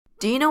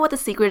Do you know what the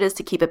secret is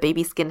to keep a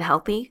baby's skin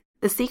healthy?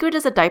 The secret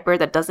is a diaper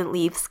that doesn't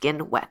leave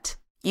skin wet.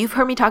 You've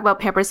heard me talk about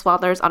Pampers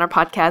Swaddlers on our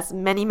podcast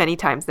many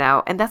times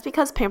now, and that's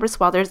because Pampers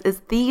Swaddlers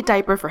is the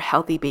diaper for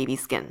healthy baby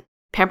skin.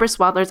 Pampers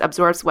Swaddlers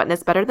absorbs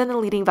wetness better than the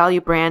leading value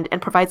brand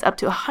and provides up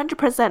to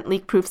 100%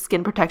 leak-proof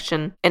skin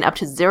protection and up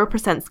to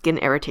 0% skin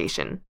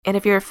irritation. And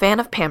if you're a fan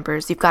of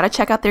Pampers, you've got to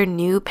check out their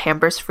new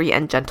Pampers Free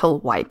and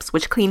Gentle wipes,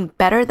 which clean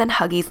better than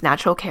Huggies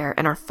Natural Care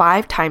and are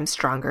 5 times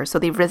stronger, so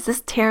they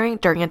resist tearing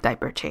during a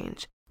diaper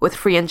change. With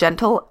Free and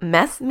Gentle,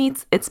 mess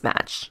meets its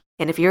match.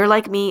 And if you're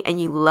like me and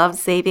you love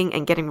saving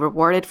and getting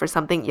rewarded for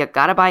something you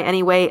gotta buy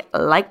anyway,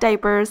 like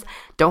diapers,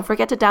 don't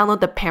forget to download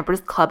the Pampers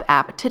Club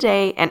app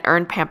today and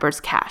earn Pampers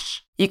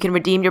Cash. You can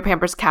redeem your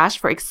Pampers Cash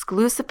for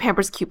exclusive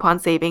Pampers coupon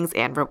savings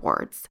and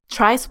rewards.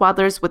 Try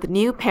Swaddlers with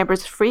new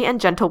Pampers Free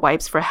and Gentle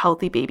wipes for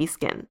healthy baby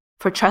skin.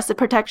 For trusted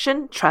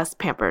protection, trust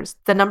Pampers,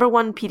 the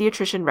 #1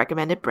 pediatrician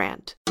recommended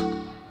brand.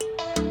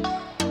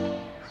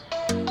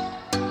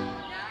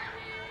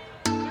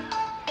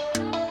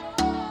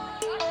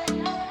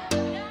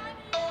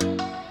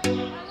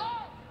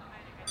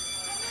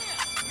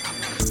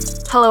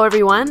 Hello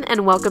everyone,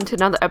 and welcome to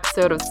another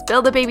episode of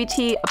Spill the Baby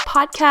Tea, a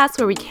podcast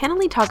where we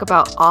candidly talk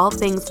about all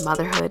things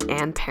motherhood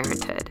and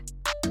parenthood.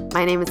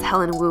 My name is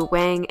Helen Wu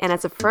Wang, and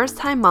as a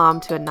first-time mom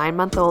to a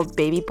 9-month-old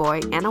baby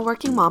boy and a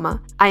working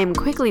mama, I am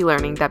quickly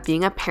learning that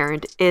being a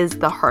parent is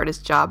the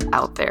hardest job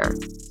out there.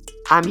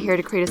 I'm here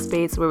to create a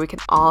space where we can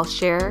all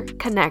share,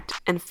 connect,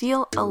 and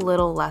feel a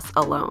little less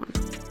alone.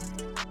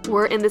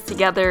 We're in this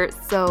together,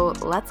 so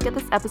let's get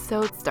this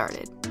episode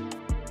started.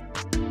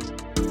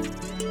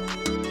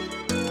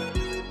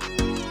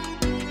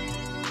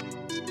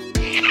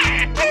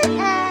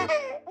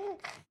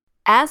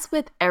 As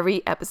with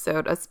every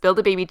episode of Spill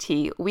the Baby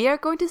Tea, we are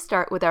going to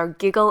start with our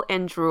giggle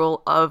and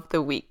drool of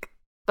the week.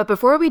 But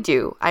before we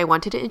do, I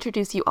wanted to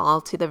introduce you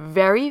all to the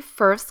very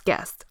first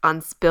guest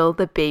on Spill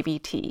the Baby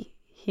Tea.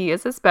 He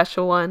is a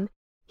special one.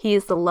 He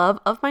is the love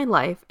of my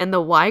life and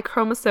the Y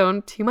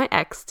chromosome to my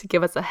ex to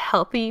give us a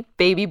healthy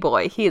baby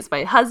boy. He is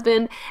my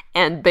husband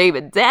and baby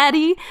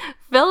daddy,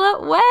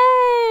 Philip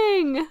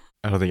Wang.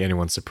 I don't think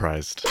anyone's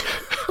surprised.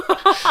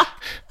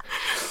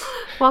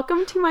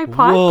 Welcome to my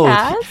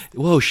podcast.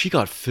 Whoa, she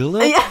got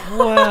Philip? Yeah.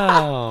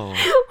 Wow.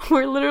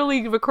 We're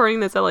literally recording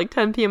this at like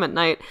 10 p.m. at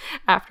night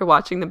after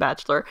watching The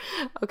Bachelor.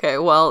 Okay,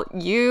 well,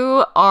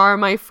 you are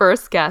my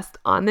first guest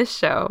on this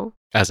show.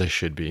 As I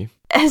should be.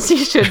 As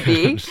you should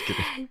be. I'm just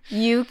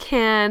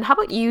kidding. How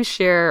about you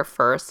share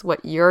first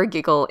what your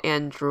giggle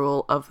and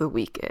drool of the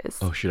week is?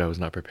 Oh, shoot, I was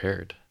not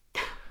prepared.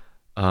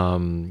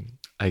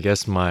 I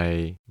guess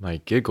my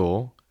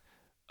giggle,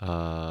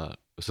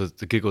 so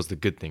the giggle's the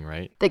good thing,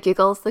 right? The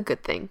giggle's the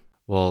good thing.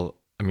 Well,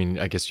 I mean,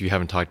 I guess you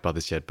haven't talked about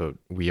this yet, but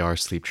we are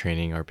sleep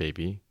training our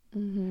baby,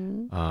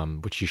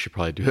 which you should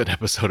probably do an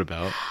episode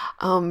about.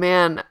 Oh,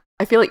 man.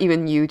 I feel like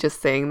even you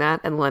just saying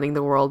that and letting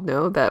the world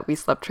know that we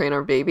sleep train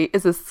our baby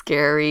is a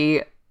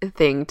scary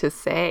thing to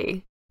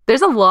say.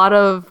 There's a lot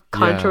of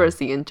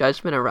controversy and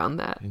judgment around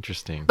that.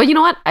 Interesting. But you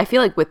know what? I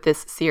feel like with this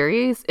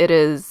series, it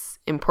is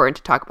important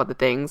to talk about the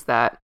things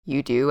that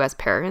you do as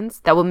parents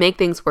that will make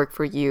things work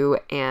for you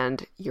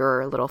and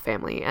your little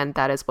family. And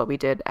that is what we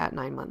did at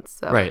 9 months.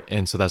 So. Right.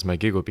 And so that's my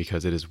giggle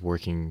because it is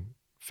working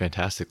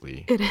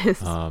fantastically. It is.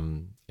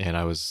 And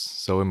I was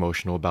so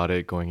emotional about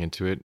it going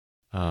into it.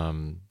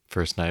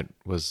 First night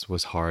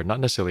was hard. Not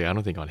necessarily, I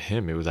don't think on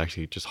him. It was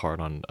actually just hard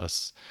on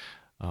us.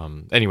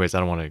 Anyways, I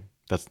don't want to,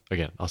 that's,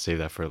 again, I'll save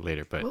that for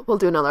later. But we'll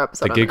do another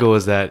episode. The giggle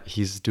is that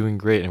he's doing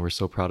great and we're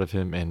so proud of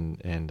him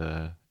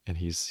and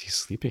he's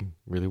sleeping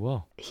really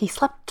well. He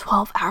slept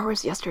 12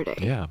 hours yesterday.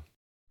 Yeah.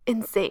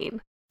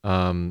 Insane.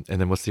 And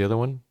then what's the other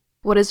one?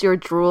 What is your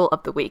drool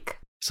of the week?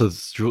 So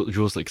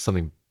drool's like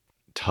something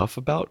tough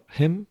about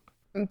him?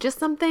 Just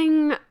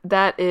something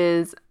that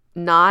is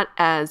not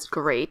as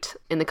great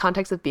in the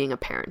context of being a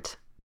parent.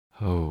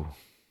 Oh.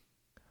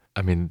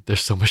 I mean,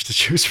 there's so much to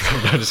choose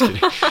from. No, I'm just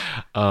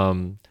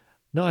kidding.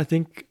 No,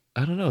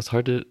 I don't know. It's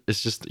hard to,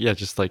 it's just,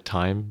 just like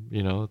time,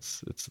 you know,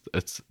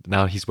 it's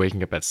now he's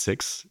waking up at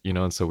 6, you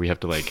know, and so we have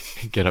to like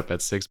get up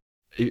at 6.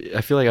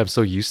 I feel like I'm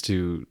so used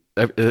to,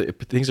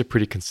 things are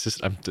pretty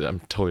consistent. I'm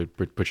totally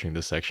butchering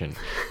this section,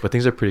 but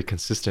things are pretty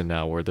consistent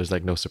now where there's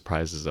like no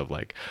surprises of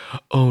like,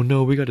 oh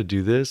no, we got to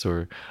do this,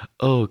 or,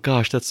 oh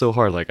gosh, that's so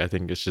hard. Like, I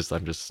think it's just,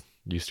 I'm just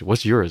used to.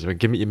 What's yours? I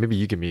mean, maybe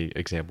you give me an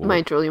example.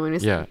 My drool. You want me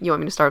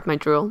to start with my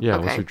drool? Yeah.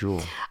 Okay. What's your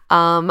drool?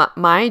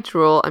 My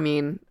drool, I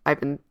mean, I've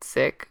been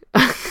sick.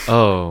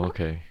 Oh,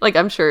 okay. Like,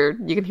 I'm sure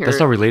you can hear that's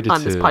not related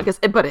on to this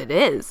podcast, but it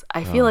is.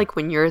 I feel like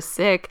when you're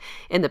sick,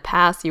 in the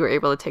past, you were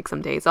able to take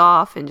some days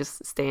off and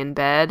just stay in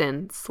bed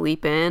and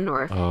sleep in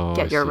or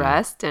get your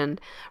rest. And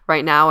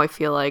right now, I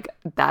feel like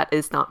that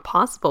is not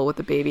possible with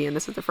the baby. And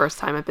this is the first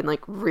time I've been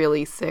like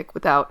really sick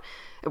without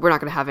we're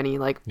not going to have any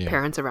like Yeah.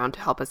 parents around to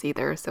help us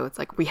either. So it's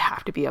like we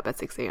have to be up at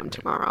 6 a.m.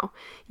 tomorrow,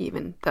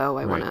 even though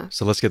I want to.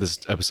 So let's get this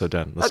episode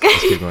done. Let's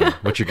Okay. keep going.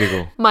 What's your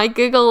giggle? My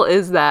giggle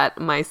is that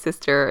my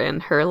sister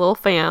and her little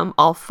fam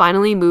all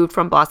finally moved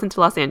from Boston to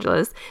Los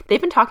Angeles.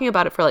 They've been talking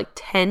about it for like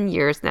 10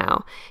 years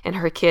now, and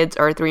her kids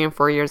are 3 and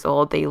 4 years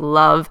old. They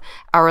love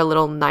our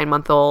little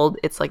 9-month-old.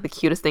 It's like the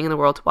cutest thing in the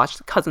world to watch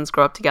the cousins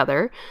grow up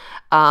together.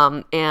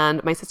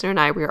 And my sister and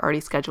I, we are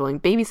already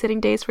scheduling babysitting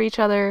days for each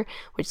other,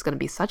 which is going to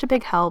be such a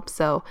big help.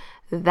 So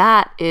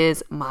that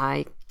is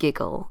my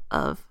giggle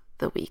of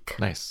the week.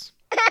 Nice.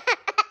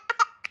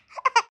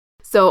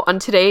 So on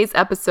today's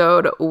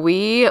episode,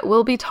 we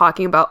will be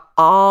talking about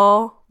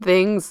all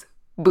things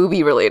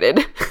booby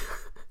related.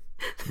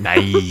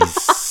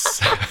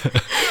 Nice.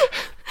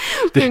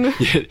 You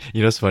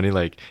know, it's funny,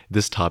 like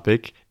this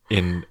topic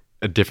in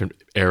a different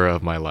era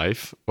of my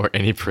life or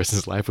any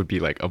person's life would be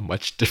like a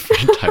much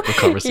different type of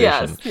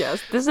conversation.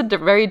 Yes. This is a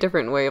very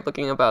different way of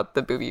looking about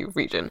the booby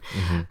region.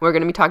 We're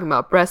going to be talking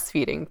about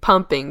breastfeeding,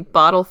 pumping,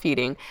 bottle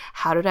feeding.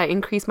 How did I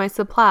increase my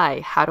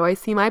supply? How do I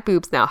see my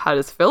boobs now? How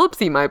does Philip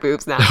see my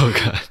boobs now? Oh,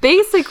 God.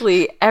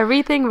 Basically,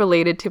 everything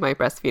related to my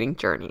breastfeeding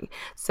journey.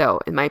 So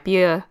it might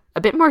be a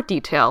bit more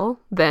detail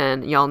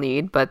than y'all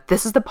need, but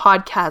this is the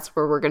podcast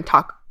where we're going to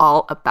talk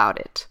all about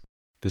it.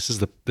 This is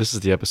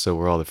the episode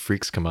where all the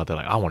freaks come out. They're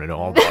like, I want to know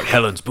all about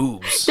Helen's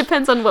boobs.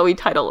 Depends on what we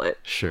title it.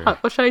 Sure.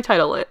 What should I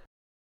title it?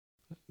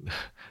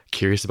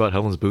 Curious about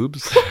Helen's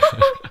boobs?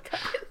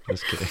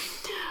 Just kidding.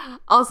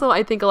 Also,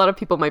 I think a lot of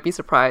people might be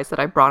surprised that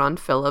I brought on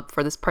Philip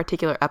for this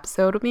particular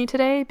episode with me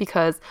today,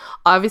 because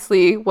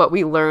obviously what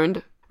we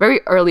learned very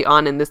early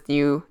on in this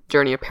new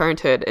journey of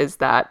parenthood is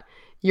that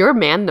your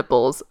man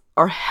nipples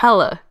are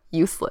hella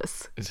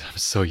useless. I'm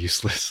so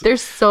useless. They're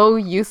so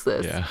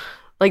useless. Yeah.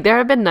 Like, there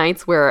have been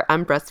nights where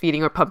I'm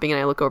breastfeeding or pumping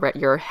and I look over at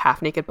your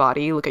half-naked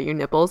body, look at your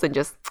nipples, and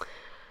just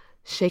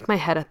shake my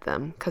head at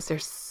them because they're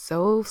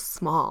so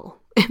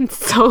small and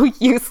so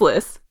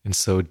useless. And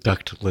so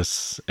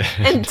ductless.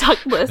 And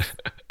ductless.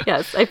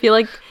 Yes, I feel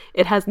like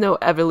it has no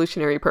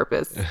evolutionary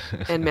purpose,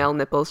 and male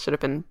nipples should have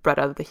been bred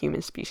out of the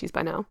human species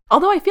by now.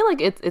 Although I feel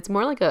like it's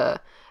more like I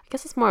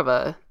guess it's more of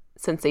a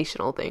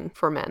sensational thing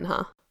for men,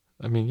 huh?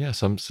 I mean, yeah,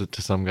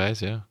 to some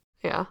guys, yeah.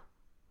 Yeah.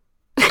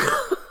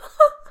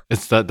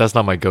 That's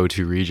not my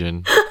go-to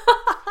region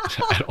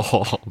at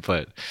all,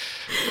 but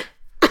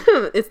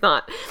It's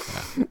not.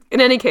 Yeah.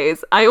 In any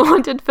case, I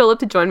wanted Philip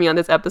to join me on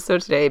this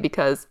episode today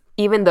because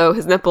even though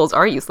his nipples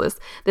are useless,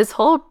 this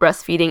whole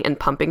breastfeeding and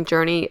pumping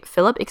journey,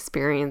 Philip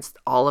experienced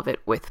all of it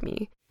with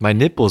me. My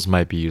nipples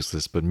might be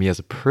useless, but me as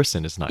a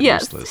person is not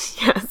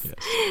useless. Yes.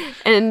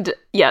 And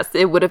yes,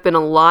 it would have been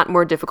a lot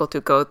more difficult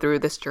to go through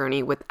this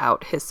journey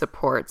without his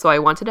support. So I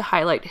wanted to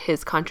highlight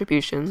his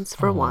contributions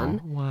for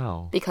one.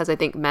 Wow. Because I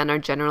think men are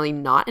generally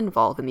not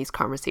involved in these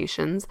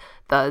conversations.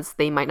 Thus,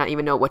 they might not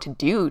even know what to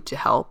do to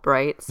help,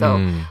 right?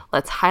 So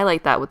let's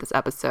highlight that with this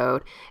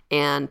episode.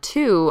 And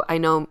two, I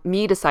know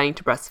me deciding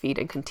to breastfeed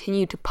and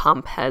continue to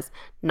pump has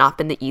not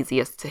been the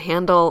easiest to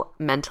handle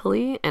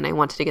mentally, and I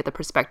wanted to get the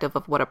perspective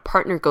of what a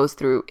partner goes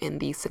through in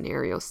these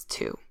scenarios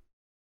too.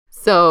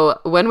 So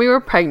when we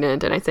were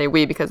pregnant, and I say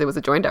we because it was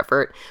a joint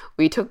effort,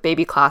 we took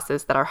baby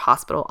classes that our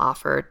hospital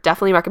offered.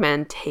 Definitely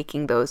recommend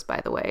taking those,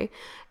 by the way.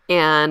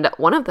 And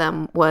one of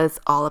them was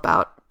all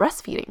about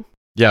breastfeeding.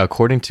 Yeah,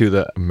 according to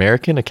the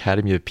American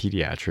Academy of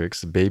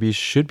Pediatrics, babies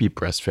should be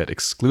breastfed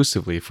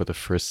exclusively for the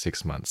first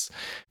 6 months.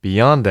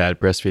 Beyond that,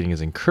 breastfeeding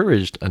is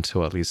encouraged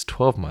until at least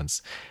 12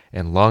 months,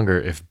 and longer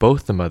if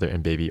both the mother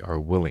and baby are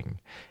willing.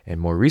 And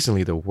more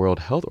recently, the World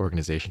Health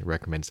Organization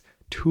recommends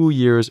 2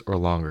 years or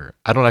longer.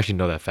 I don't actually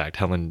know that fact.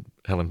 Helen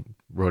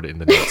wrote it in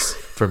the notes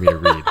for me to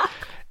read,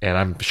 and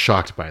I'm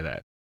shocked by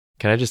that.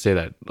 Can I just say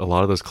that a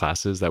lot of those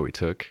classes that we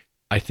took,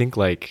 I think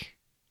like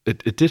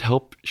it did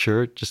help,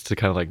 sure, just to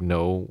kind of like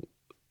know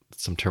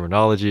some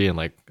terminology and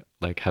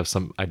like have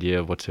some idea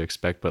of what to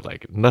expect, but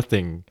like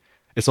nothing.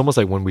 It's almost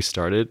like when we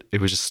started, it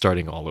was just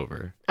starting all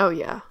over. Oh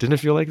yeah. Didn't it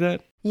feel like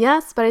that?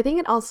 Yes, but I think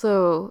it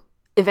also,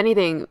 if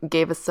anything,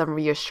 gave us some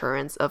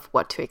reassurance of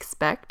what to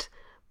expect,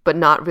 but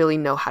not really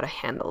know how to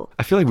handle.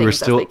 I feel like we were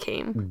still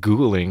came.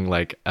 Googling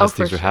like as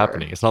things were sure.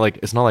 happening. It's not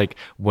like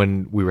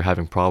when we were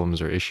having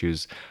problems or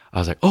issues, I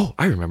was like, oh,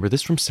 I remember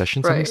this from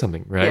session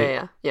something,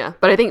 right? Yeah.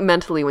 But I think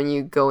mentally when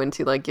you go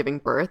into like giving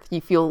birth, you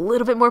feel a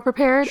little bit more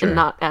prepared Sure. and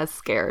not as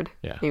scared.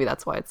 Yeah. Maybe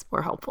that's why it's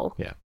more helpful.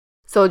 Yeah.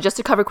 So just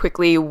to cover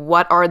quickly,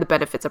 what are the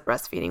benefits of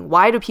breastfeeding?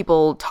 Why do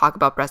people talk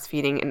about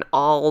breastfeeding and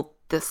all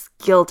this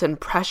guilt and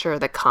pressure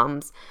that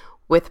comes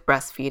with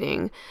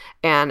breastfeeding?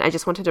 And I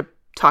just wanted to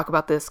talk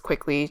about this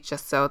quickly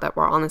just so that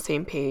we're on the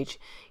same page.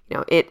 You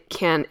know, it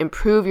can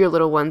improve your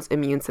little one's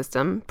immune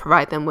system,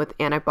 provide them with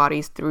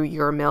antibodies through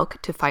your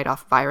milk to fight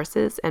off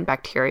viruses and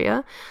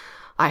bacteria.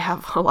 I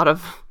have a lot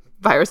of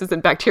viruses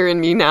and bacteria in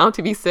me now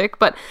to be sick,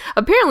 but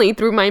apparently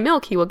through my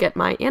milk, he will get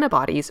my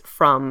antibodies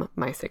from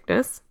my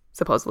sickness.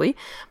 supposedly,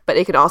 but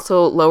it can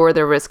also lower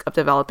the risk of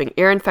developing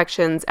ear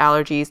infections,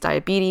 allergies,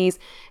 diabetes,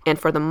 and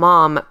for the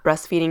mom,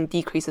 breastfeeding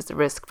decreases the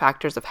risk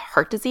factors of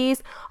heart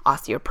disease,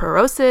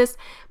 osteoporosis,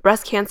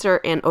 breast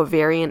cancer, and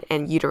ovarian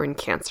and uterine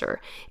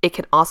cancer. It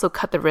can also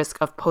cut the risk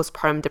of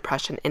postpartum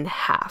depression in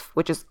half,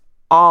 which is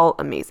all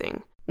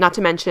amazing. Not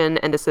to mention,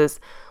 and this is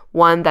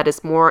one that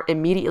is more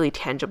immediately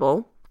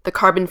tangible, the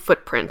carbon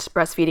footprint.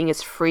 Breastfeeding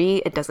is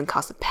free. It doesn't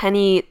cost a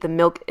penny. The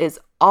milk is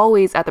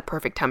always at the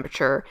perfect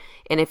temperature.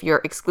 And if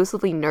you're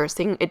exclusively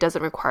nursing, it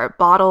doesn't require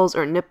bottles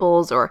or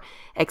nipples or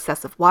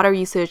excessive water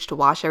usage to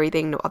wash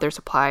everything, no other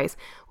supplies,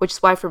 which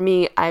is why for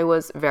me, I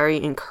was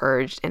very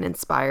encouraged and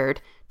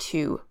inspired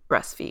to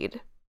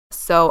breastfeed.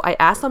 So I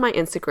asked on my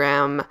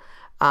Instagram,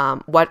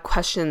 what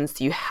questions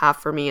do you have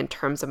for me in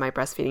terms of my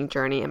breastfeeding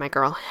journey? And my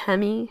girl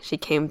Hemi, she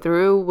came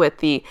through with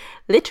the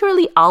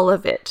literally all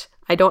of it.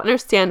 I don't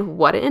understand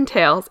what it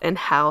entails and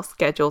how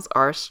schedules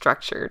are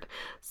structured.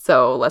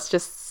 So let's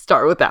just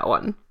start with that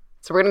one.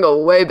 So we're going to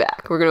go way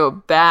back. We're going to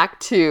go back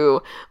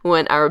to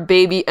when our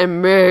baby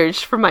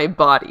emerged from my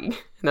body.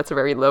 And that's a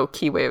very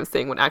low-key way of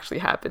saying what actually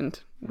happened.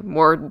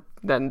 More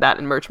than that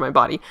emerged from my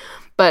body.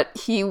 But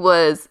he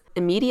was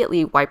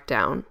immediately wiped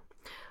down.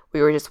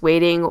 We were just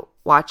waiting,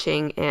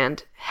 watching,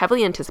 and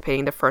heavily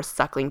anticipating the first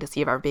suckling to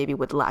see if our baby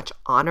would latch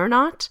on or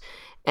not.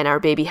 And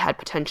our baby had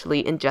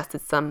potentially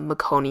ingested some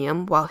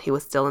meconium while he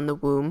was still in the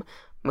womb.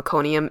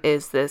 Meconium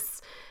is this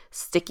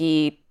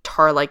sticky,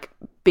 tar-like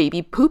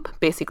baby poop.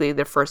 Basically,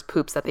 their first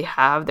poops that they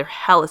have, they're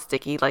hella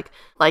sticky, like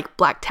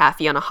black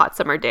taffy on a hot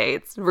summer day.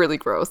 It's really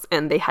gross.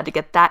 And they had to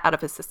get that out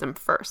of his system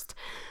first.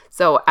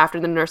 So after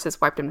the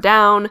nurses wiped him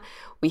down,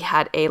 we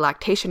had a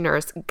lactation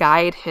nurse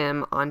guide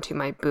him onto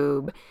my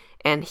boob,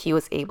 and he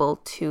was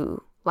able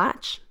to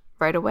latch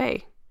right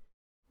away.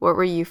 What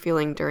were you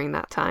feeling during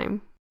that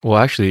time? Well,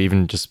 actually,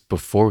 even just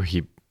before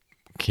he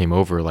came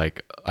over,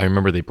 like I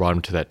remember they brought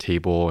him to that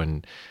table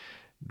and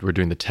we're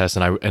doing the test,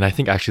 and I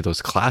think actually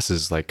those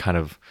classes like kind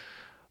of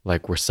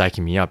like were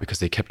psyching me out because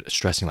they kept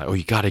stressing like, oh,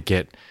 you got to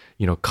get,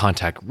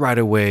 contact right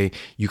away.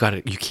 You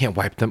can't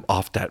wipe them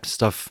off that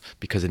stuff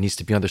because it needs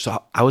to be on there.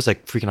 So I was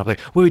like freaking out, like,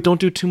 wait, don't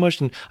do too much.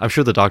 And I'm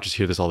sure the doctors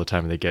hear this all the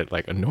time and they get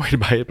like annoyed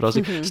by it. But I was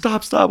like,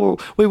 stop. Oh,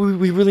 wait,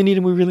 we really need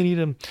him. We really need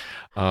him.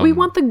 We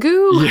want the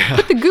goo. Yeah.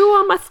 Put the goo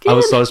on my skin.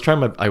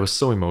 I was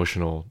so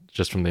emotional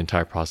just from the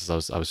entire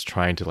process. I was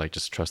trying to like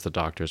just trust the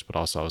doctors, but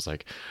also I was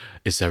like,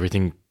 is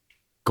everything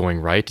going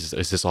right?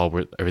 Is this all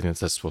everything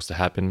that's supposed to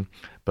happen?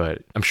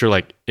 But I'm sure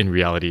like in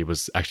reality it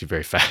was actually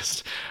very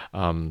fast.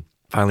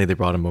 Finally they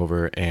brought him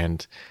over,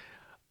 and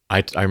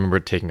I remember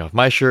taking off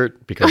my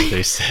shirt because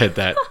they said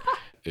that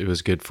it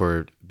was good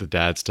for the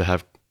dads to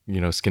have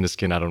skin to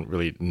skin. I don't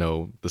really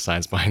know the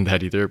science behind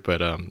that either,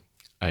 but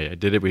I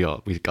did it. We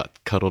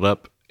got cuddled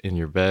up in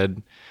your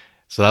bed,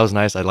 so that was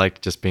nice. I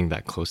liked just being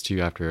that close to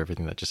you after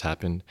everything that just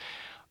happened.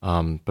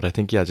 But I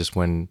think just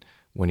when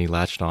he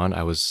latched on,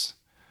 I was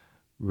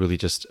really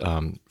just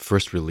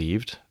first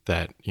relieved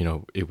that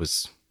it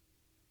was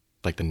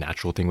like the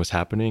natural thing was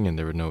happening and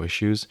there were no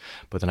issues.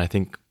 But then I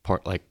think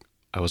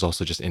I was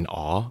also just in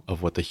awe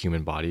of what the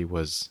human body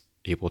was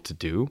able to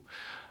do.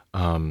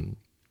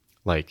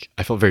 Like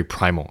I felt very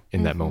primal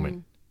in that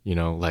moment,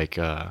 like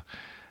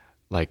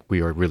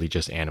we are really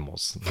just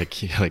animals. Like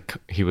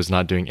he was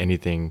not doing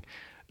anything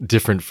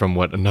different from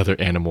what another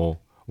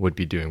animal would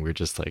be doing. We're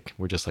just like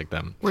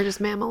them. We're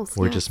just mammals.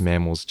 We're just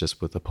mammals,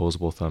 just with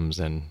opposable thumbs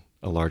and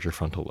a larger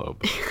frontal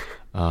lobe.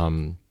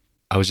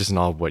 I was just in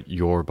awe of what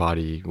your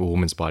body, a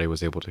woman's body,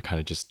 was able to kind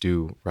of just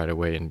do right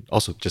away, and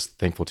also just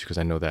thankful too because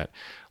I know that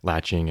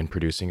latching and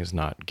producing is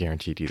not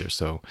guaranteed either.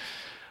 So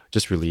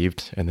just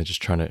relieved, and then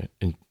just trying to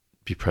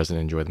be present,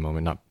 and enjoy the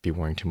moment, not be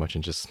worrying too much,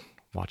 and just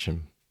watch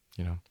him.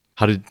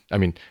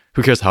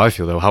 Who cares how I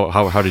feel though?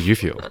 How did you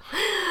feel?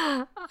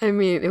 I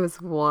mean, it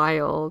was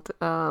wild.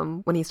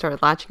 When he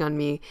started latching on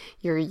me,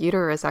 your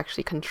uterus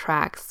actually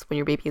contracts when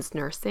your baby is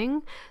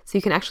nursing. So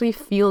you can actually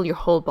feel your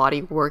whole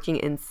body working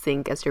in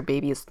sync as your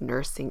baby is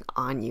nursing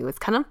on you. It's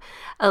kind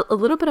of a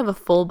little bit of a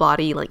full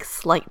body, like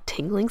slight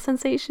tingling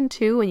sensation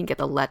too when you get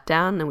the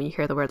letdown. And when you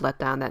hear the word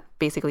letdown, that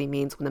basically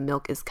means when the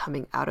milk is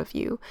coming out of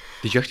you.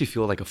 Did you actually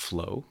feel like a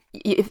flow?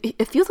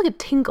 It feels like a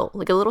tingle,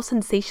 like a little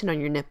sensation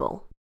on your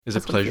nipple. Is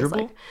it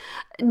pleasurable?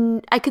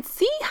 I could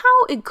see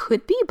how it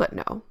could be, but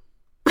no.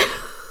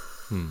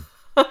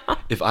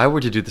 If I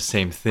were to do the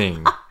same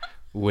thing,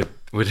 would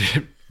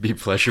it be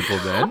pleasurable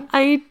then?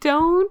 I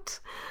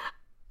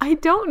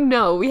don't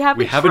know. We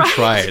haven't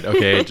tried.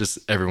 Okay, just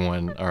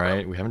everyone. All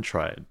right, we haven't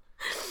tried.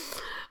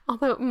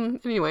 Although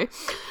anyway,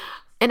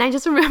 and I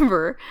just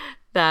remember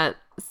that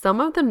some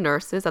of the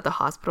nurses at the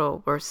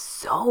hospital were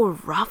so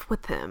rough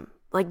with him.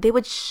 Like they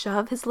would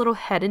shove his little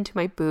head into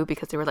my boob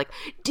because they were like,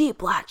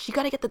 deep latch, you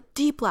got to get the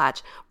deep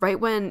latch. Right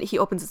when he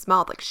opens his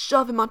mouth, like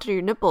shove him onto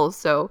your nipples.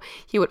 So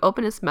he would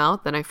open his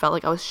mouth and I felt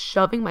like I was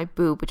shoving my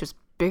boob, which was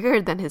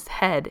bigger than his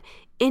head,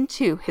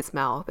 into his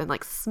mouth and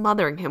like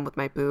smothering him with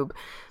my boob.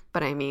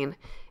 But I mean,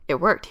 it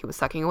worked. He was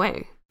sucking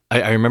away.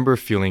 I remember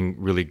feeling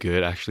really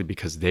good actually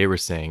because they were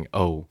saying,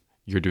 oh,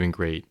 you're doing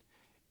great.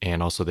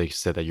 and also they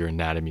said that your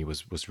anatomy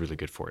was really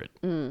good for it.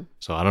 Mm.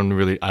 So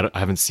I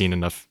haven't seen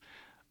enough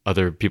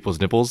other people's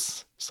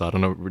nipples, so I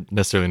don't know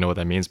necessarily know what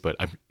that means, but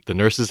the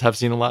nurses have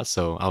seen a lot,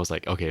 so I was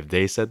like, okay, if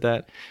they said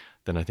that,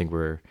 then I think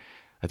we're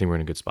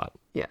in a good spot.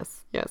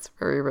 Yes,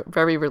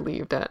 very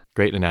relieved at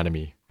Great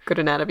anatomy. good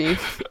anatomy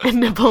and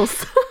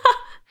nipples.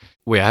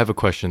 Wait, I have a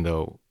question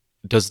though.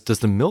 Does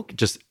the milk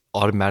just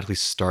automatically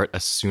start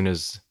as soon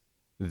as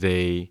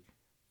they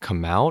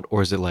come out,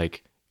 or is it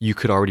like you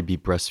could already be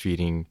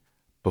breastfeeding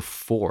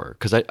before?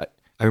 Because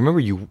I remember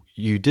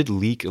you did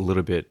leak a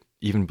little bit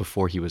even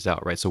before he was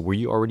out, right? So were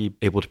you already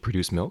able to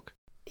produce milk?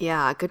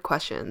 Yeah, good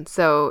question.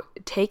 So,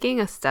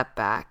 taking a step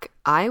back,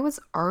 I was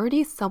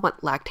already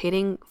somewhat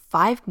lactating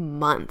 5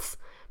 months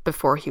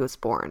before he was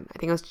born. I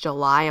think it was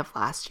July of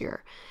last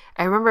year.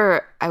 I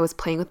remember I was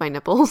playing with my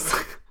nipples,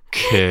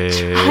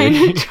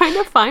 Okay. trying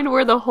to find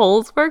where the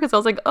holes were because I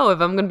was like, oh,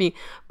 if I'm going to be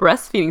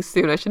breastfeeding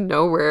soon, I should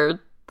know where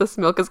this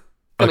milk is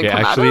going to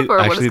come out of or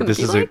what it's going to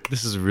be like.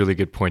 This is a really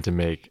good point to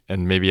make,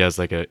 and maybe as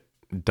like a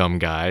dumb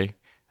guy,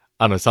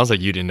 I don't know. It sounds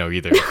like you didn't know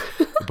either,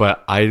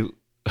 but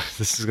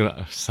this is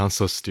gonna sound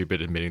so stupid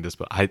admitting this,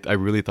 but I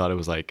really thought it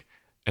was like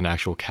an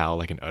actual cow,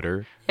 like an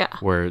udder, Yeah.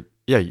 where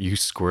you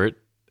squirt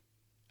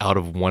out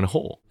of one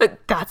hole.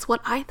 But that's what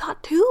I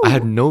thought too. I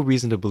had no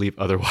reason to believe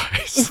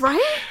otherwise.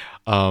 Right?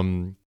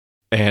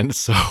 And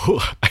so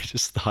I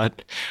just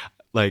thought,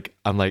 like,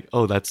 I'm like,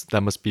 oh,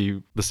 that must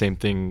be the same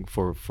thing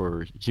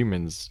for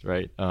humans,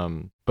 right?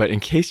 But in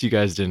case you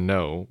guys didn't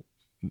know,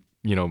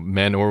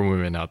 men or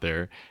women out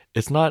there,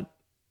 it's not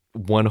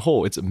one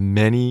hole, it's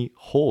many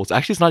holes.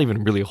 Actually, it's not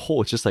even really a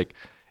hole. It's like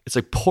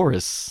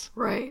porous.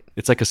 Right.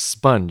 It's like a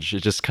sponge.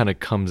 It just kind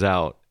of comes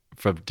out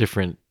from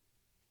different,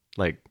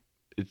 like,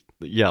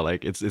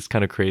 it's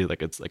kind of crazy.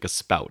 Like it's like a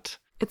spout.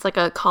 It's like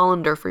a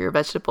colander for your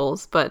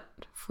vegetables, but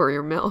for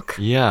your milk.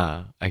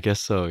 Yeah, I guess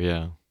so.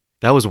 Yeah,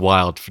 that was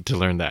wild to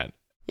learn that.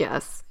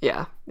 Yes.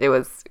 Yeah. It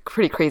was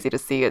pretty crazy to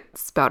see it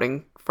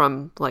spouting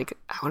from like,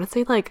 I want to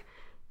say like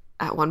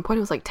at one point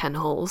it was like 10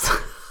 holes.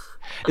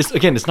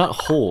 It's not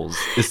holes.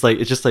 It's like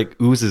it just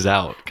like oozes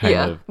out, kind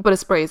of. But it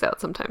sprays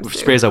out sometimes. It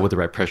sprays out with the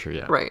right pressure.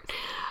 Yeah. Right.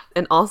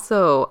 And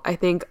also, I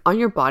think on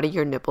your body,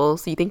 your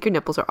nipples, you think your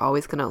nipples are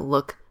always going to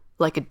look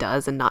like it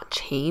does and not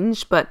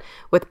change. But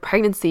with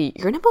pregnancy,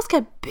 your nipples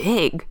get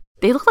big.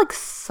 They look like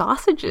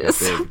sausages.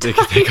 They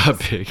got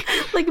big.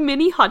 Like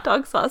mini hot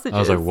dog sausages. I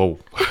was like, whoa.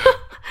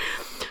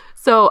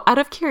 So out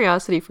of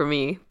curiosity for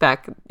me,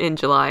 back in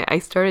July, I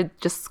started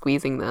just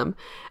squeezing them.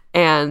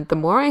 And the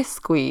more I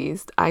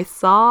squeezed, I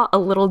saw a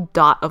little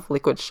dot of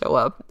liquid show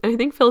up. And I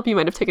think, Philip, you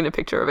might have taken a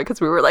picture of it because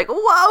we were like,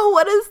 whoa,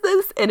 what is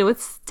this? And it was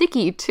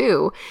sticky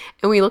too.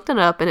 And we looked it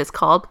up and it's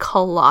called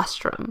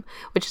colostrum,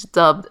 which is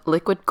dubbed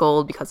liquid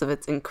gold because of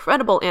its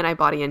incredible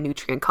antibody and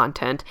nutrient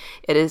content.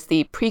 It is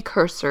the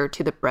precursor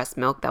to the breast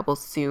milk that will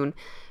soon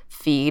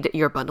feed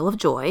your bundle of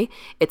joy.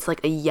 It's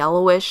like a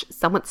yellowish,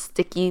 somewhat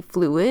sticky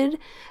fluid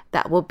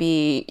that will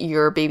be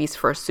your baby's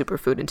first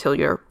superfood until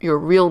your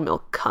real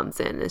milk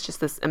comes in. It's just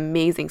this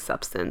amazing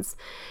substance.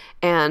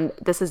 And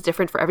this is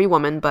different for every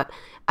woman, but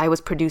I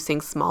was producing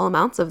small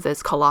amounts of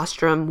this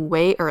colostrum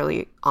way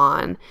early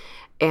on.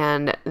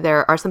 And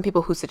there are some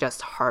people who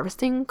suggest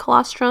harvesting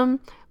colostrum,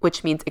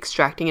 which means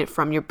extracting it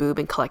from your boob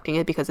and collecting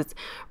it because it's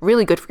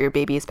really good for your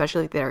baby,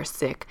 especially if they're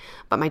sick.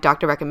 But my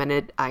doctor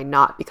recommended I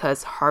not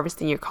because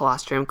harvesting your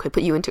colostrum could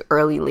put you into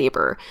early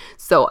labor.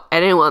 So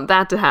I didn't want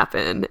that to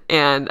happen.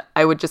 And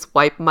I would just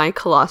wipe my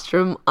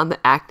colostrum on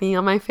the acne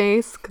on my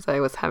face because I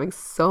was having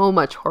so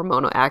much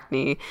hormonal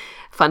acne.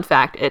 Fun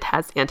fact, it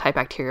has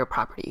antibacterial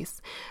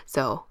properties.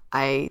 So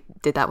I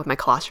did that with my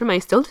colostrum. I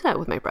still do that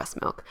with my breast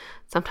milk.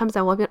 Sometimes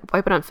I wipe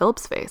it on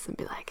Philip's face and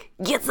be like,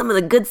 get some of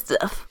the good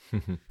stuff.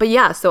 But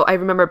yeah, so I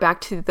remember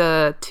back to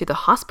the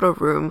hospital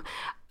room,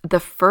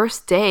 the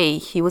first day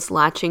he was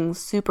latching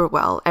super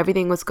well.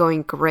 Everything was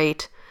going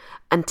great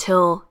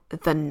until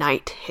the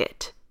night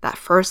hit. That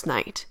first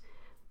night,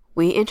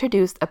 we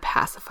introduced a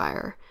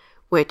pacifier,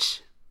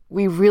 which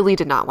we really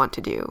did not want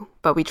to do,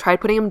 but we tried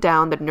putting him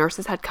down. The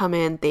nurses had come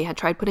in. They had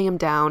tried putting him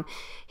down.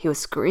 He was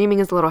screaming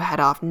his little head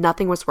off.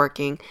 Nothing was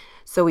working.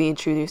 So we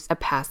introduced a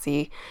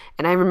passy.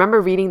 And I remember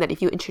reading that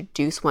if you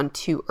introduce one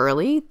too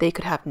early, they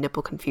could have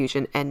nipple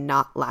confusion and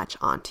not latch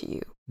onto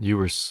you. You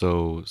were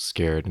so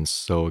scared and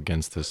so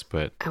against this,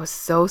 but I was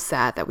so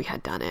sad that we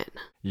had done it.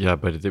 yeah,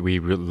 but we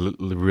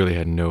really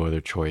had no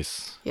other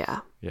choice. Yeah,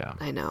 Yeah.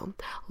 I know.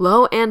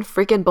 Lo and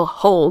freaking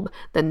behold,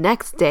 the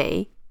next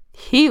day,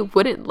 he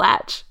wouldn't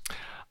latch.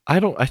 I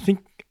don't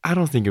think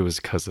it was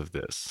because of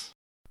this.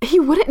 He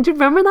wouldn't. Do you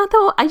remember that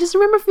though? I just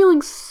remember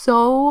feeling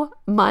so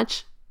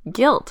much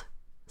guilt.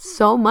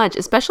 So much,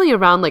 especially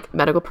around like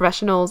medical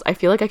professionals. I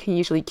feel like I can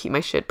usually keep my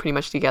shit pretty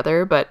much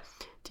together, but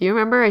do you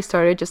remember I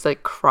started just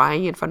like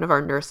crying in front of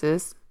our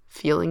nurses,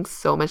 feeling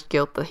so much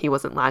guilt that he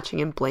wasn't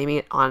latching and blaming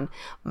it on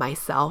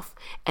myself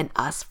and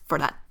us for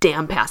that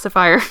damn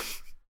pacifier?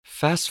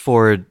 Fast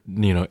forward,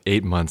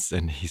 8 months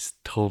and he's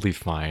totally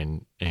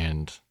fine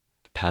and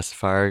the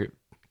pacifier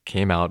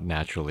came out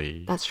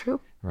naturally. That's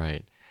true.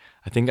 Right.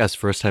 I think as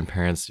first-time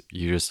parents,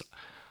 you just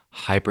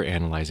hyper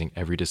analyzing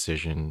every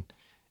decision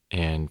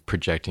and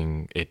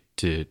projecting it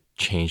to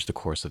change the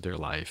course of their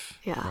life.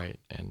 Yeah. Right.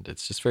 And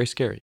it's just very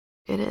scary.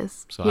 It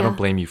is. So I don't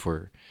blame you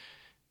for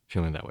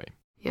feeling that way.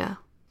 Yeah.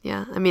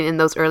 Yeah. I mean, in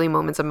those early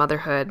moments of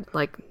motherhood,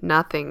 like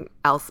nothing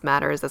else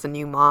matters as a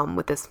new mom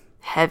with this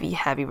heavy,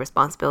 heavy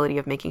responsibility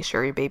of making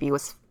sure your baby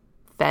was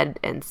fed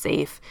and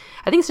safe.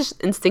 I think it's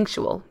just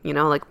instinctual,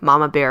 like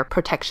mama bear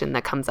protection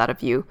that comes out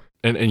of you.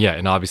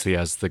 And obviously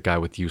as the guy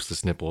with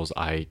useless nipples,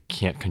 I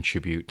can't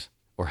contribute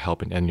or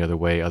help in any other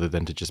way other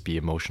than to just be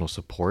emotional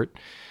support.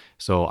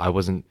 So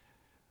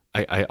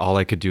I all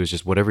I could do is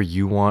just whatever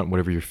you want,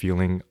 whatever you're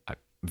feeling,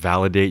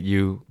 validate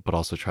you, but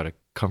also try to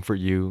comfort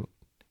you,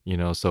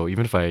 so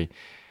even if I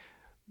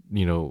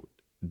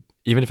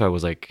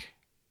was like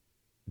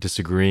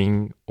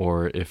disagreeing,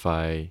 or if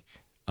I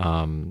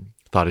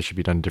thought it should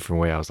be done a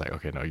different way, I was like,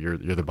 okay, no, you're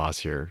the boss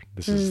here.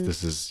 This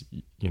is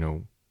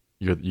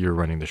you're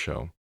running the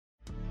show.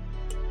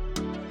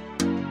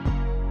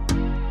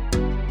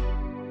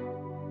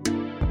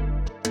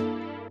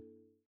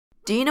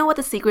 Do you know what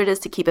the secret is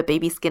to keep a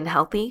baby's skin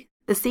healthy?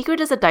 The secret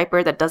is a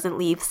diaper that doesn't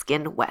leave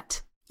skin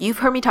wet. You've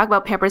heard me talk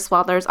about Pampers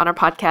Swaddlers on our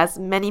podcast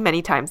many,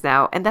 many times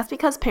now, and that's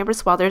because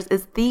Pampers Swaddlers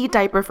is the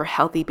diaper for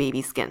healthy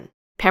baby skin.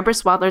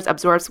 Pampers Swaddlers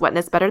absorbs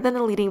wetness better than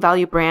the leading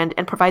value brand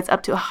and provides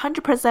up to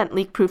 100%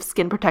 leak-proof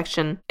skin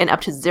protection and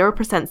up to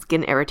 0%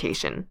 skin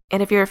irritation.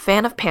 And if you're a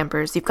fan of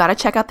Pampers, you've got to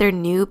check out their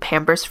new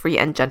Pampers Free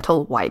and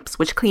Gentle wipes,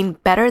 which clean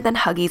better than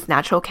Huggies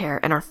Natural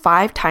Care and are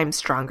 5 times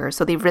stronger,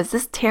 so they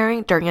resist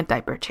tearing during a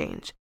diaper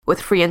change.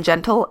 With Free and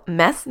Gentle,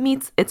 mess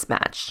meets its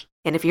match.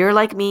 And if you're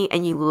like me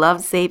and you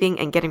love saving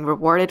and getting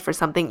rewarded for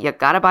something you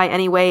gotta buy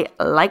anyway,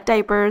 like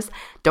diapers,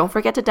 don't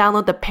forget to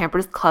download the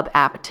Pampers Club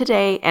app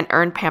today and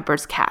earn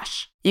Pampers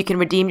Cash. You can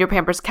redeem your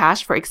Pampers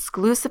Cash for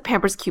exclusive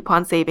Pampers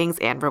coupon savings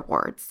and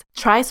rewards.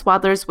 Try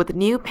Swaddlers with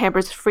new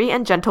Pampers Free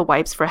and Gentle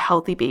wipes for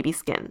healthy baby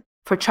skin.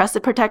 For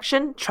trusted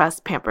protection,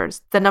 trust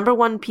Pampers, the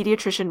 #1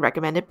 pediatrician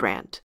recommended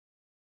brand.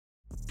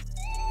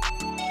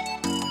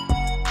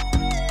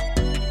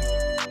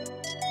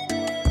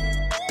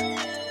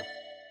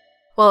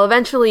 Well,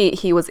 eventually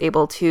he was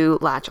able to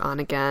latch on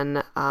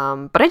again,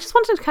 but I just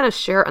wanted to kind of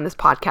share on this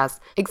podcast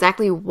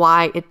exactly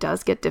why it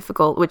does get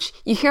difficult, which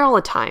you hear all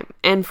the time.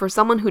 And for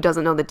someone who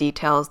doesn't know the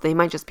details, they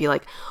might just be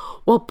like,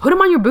 well, put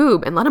him on your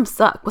boob and let him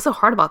suck. What's so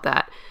hard about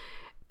that?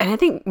 And I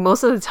think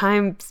most of the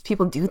time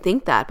people do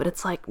think that, but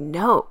it's like,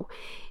 no.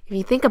 If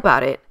you think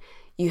about it,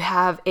 you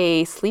have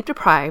a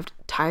sleep-deprived,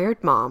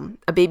 tired mom,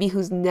 a baby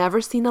who's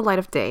never seen the light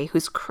of day,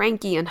 who's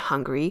cranky and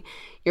hungry.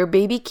 Your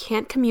baby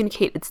can't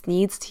communicate its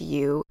needs to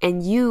you,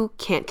 and you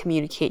can't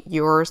communicate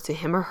yours to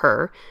him or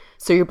her.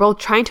 So you're both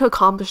trying to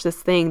accomplish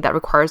this thing that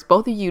requires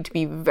both of you to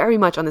be very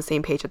much on the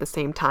same page at the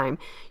same time.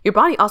 Your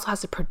body also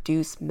has to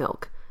produce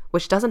milk,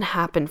 which doesn't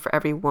happen for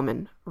every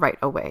woman right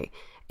away.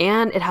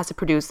 And it has to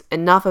produce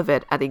enough of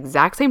it at the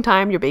exact same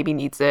time your baby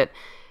needs it.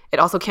 It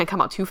also can't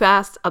come out too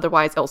fast,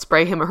 otherwise it'll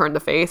spray him or her in the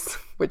face,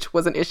 which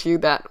was an issue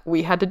that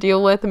we had to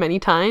deal with many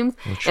times.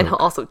 And he'll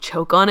also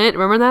choke on it,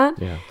 remember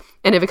that? Yeah.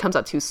 And if it comes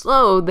out too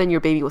slow, then your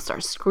baby will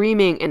start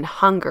screaming in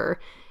hunger.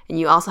 And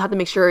you also have to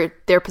make sure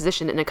they're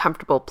positioned in a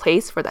comfortable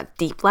place for that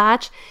deep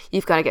latch.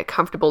 You've got to get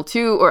comfortable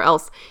too, or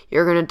else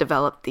you're going to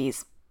develop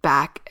these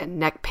back and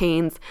neck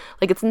pains.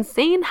 Like, it's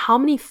insane how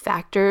many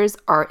factors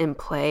are in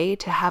play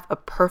to have a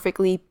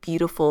perfectly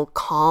beautiful,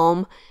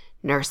 calm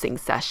nursing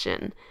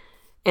session.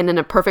 And in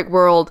a perfect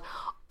world,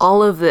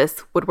 all of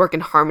this would work in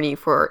harmony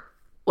for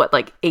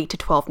 8 to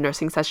 12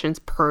 nursing sessions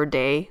per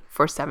day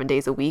for 7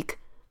 days a week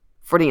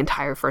for the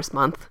entire first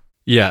month.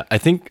 Yeah, I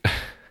think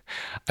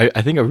I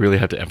really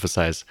have to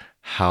emphasize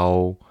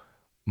how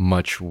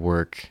much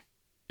work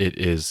it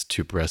is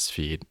to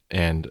breastfeed.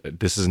 And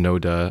this is no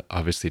duh,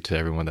 obviously, to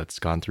everyone that's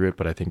gone through it,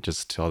 but I think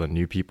just to all the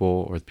new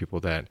people or the people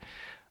that,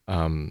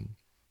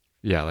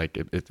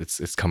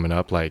 it's coming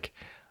up. Like,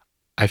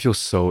 I feel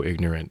so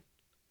ignorant.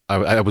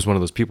 I was one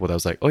of those people that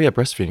was like, oh yeah,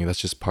 breastfeeding, that's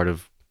just part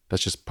of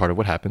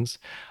what happens.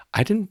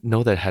 I didn't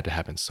know that it had to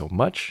happen so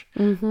much.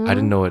 Mm-hmm. I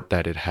didn't know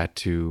that it had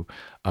to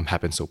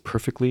happen so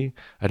perfectly.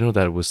 I didn't know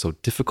that it was so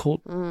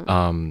difficult.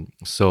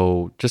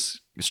 So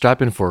just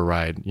strap in for a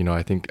ride.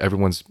 I think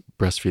everyone's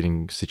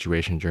breastfeeding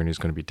situation journey is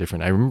going to be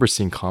different. I remember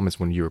seeing comments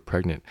when you were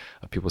pregnant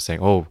of people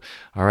saying, oh,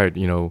 all right,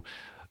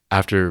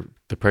 after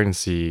the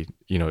pregnancy,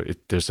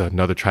 there's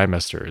another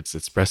trimester. It's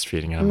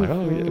breastfeeding. And I'm like,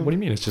 oh, yeah, what do you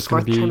mean? It's just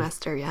going to be fourth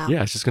trimester, yeah.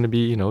 Yeah, it's just going to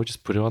be,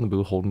 just put it on the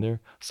boob, hold in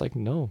there. It's like,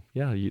 no,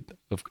 yeah.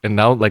 And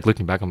now, like,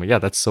 looking back, I'm like, yeah,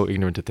 that's so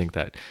ignorant to think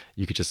that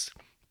you could just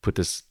put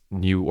this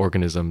new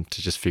organism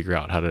to just figure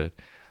out how to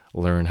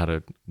learn how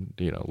to,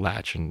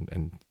 latch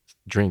and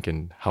drink,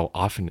 and how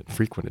often and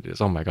frequent it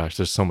is. Oh my gosh,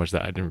 there's so much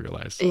that I didn't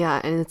realize.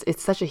 Yeah, and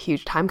it's such a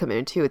huge time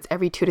commitment too. It's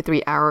every 2 to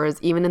 3 hours,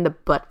 even in the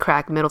butt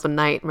crack middle of the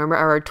night. Remember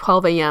our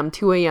 12 a.m.,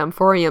 2 a.m.,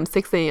 4 a.m.,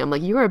 6 a.m.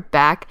 Like, you are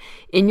back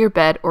in your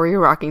bed or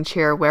your rocking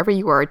chair, wherever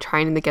you are,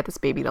 trying to get this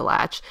baby to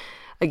latch.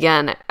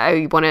 Again,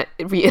 I want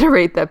to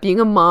reiterate that being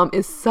a mom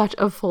is such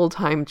a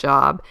full-time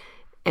job.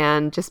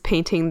 and just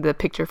painting the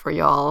picture for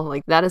y'all.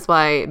 Like, that is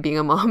why being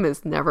a mom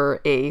is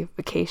never a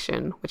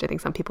vacation, which I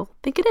think some people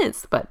think it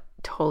is, but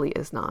totally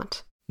is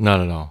not. Not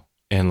at all.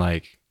 And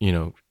like,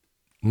 no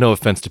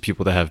offense to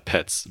people that have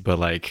pets, but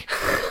like,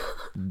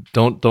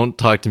 don't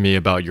talk to me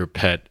about your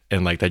pet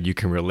and like that you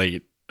can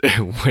relate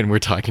when we're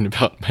talking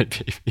about my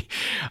baby.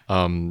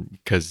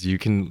 Because you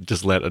can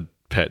just let a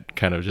pet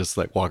kind of just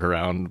like walk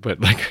around.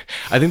 But like,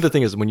 I think the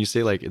thing is when you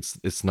say like it's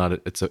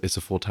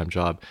a full-time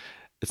job,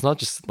 it's not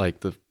just like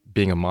the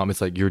being a mom,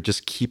 it's like you're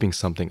just keeping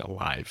something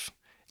alive.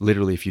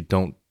 Literally, if you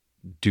don't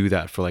do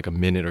that for like a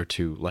minute or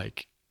two,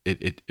 like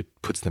it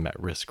puts them at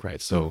risk,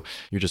 right? So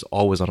you're just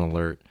always on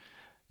alert,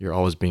 you're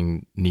always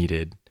being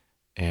needed,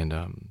 and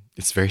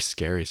it's very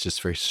scary. It's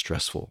just very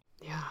stressful.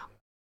 Yeah.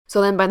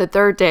 So then by the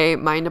third day,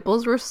 my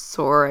nipples were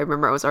sore. I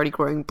remember I was already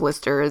growing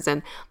blisters,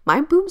 and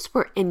my boobs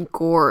were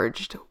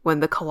engorged when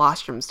the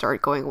colostrum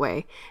started going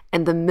away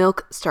and the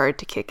milk started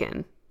to kick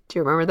in. Do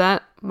you remember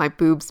that? My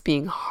boobs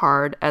being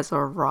hard as a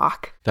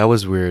rock. That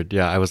was weird.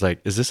 Yeah, I was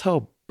like, is this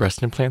how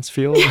breast implants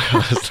feel?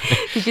 I was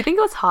like, did you think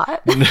it was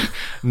hot?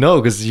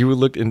 No, because you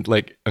looked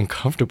like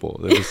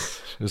uncomfortable. It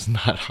was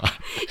not hot.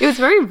 It was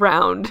very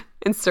round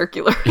and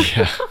circular.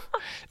 Yeah.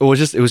 It was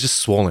just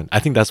swollen. I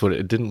think that's what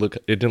it didn't look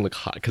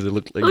hot because it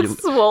looked like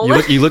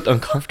swollen. You looked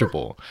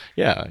uncomfortable.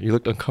 Yeah, you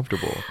looked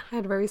uncomfortable. I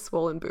had very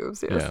swollen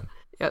boobs. Yes. Yeah.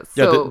 Yes.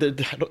 Yeah. So,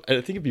 I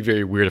think it'd be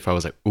very weird if I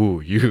was like,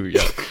 "Ooh,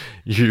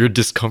 your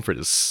discomfort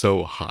is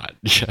so hot."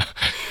 Yeah.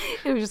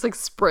 It was just like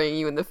spraying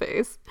you in the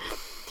face.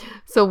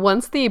 So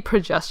once the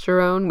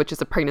progesterone, which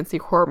is a pregnancy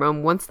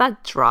hormone, once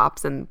that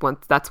drops, and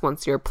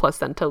once your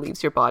placenta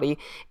leaves your body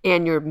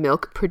and your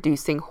milk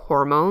producing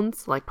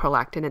hormones like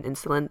prolactin and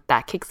insulin,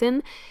 that kicks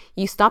in,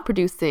 you stop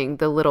producing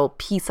the little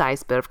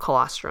pea-sized bit of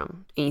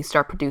colostrum and you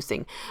start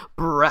producing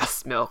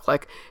breast milk,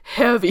 like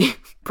heavy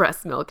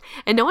breast milk.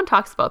 And no one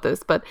talks about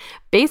this, but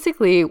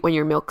basically when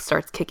your milk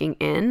starts kicking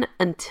in,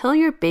 until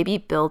your baby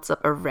builds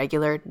up a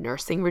regular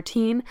nursing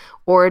routine,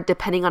 or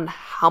depending on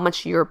how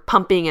much you're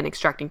pumping and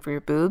extracting from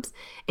your boobs,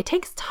 it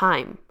takes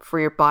time for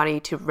your body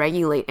to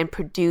regulate and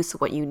produce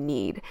what you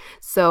need.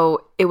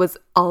 So it was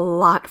a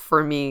lot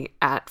for me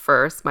at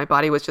first. My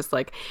body was just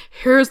like,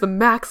 here's the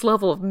max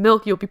level of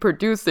milk you'll be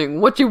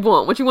producing. What you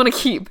want to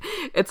keep.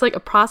 It's like a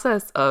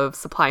process of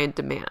supply and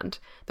demand.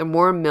 The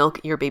more milk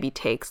your baby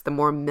takes, the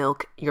more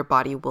milk your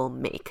body will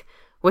make,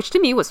 which to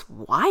me was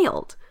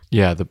wild.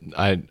 Yeah.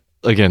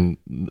 Again,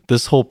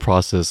 this whole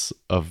process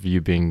of you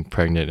being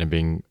pregnant and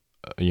being,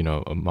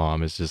 a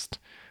mom is just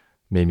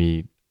made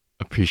me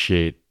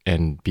appreciate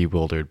and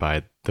bewildered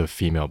by the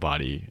female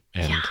body,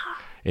 and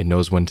it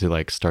knows when to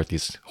like start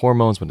these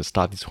hormones, when to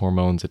stop these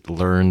hormones. It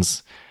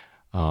learns.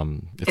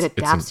 It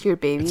adapts to your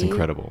baby. It's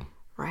incredible.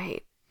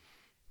 Right.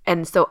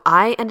 And so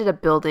I ended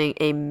up building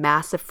a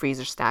massive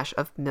freezer stash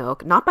of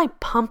milk, not by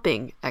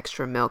pumping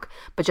extra milk,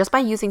 but just by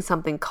using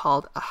something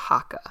called a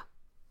haka.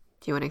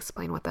 Do you want to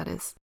explain what that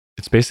is?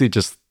 It's basically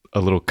just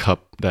a little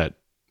cup that,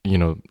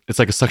 it's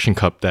like a suction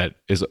cup that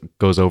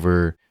goes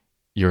over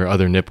your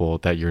other nipple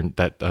that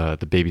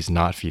the baby's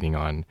not feeding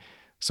on.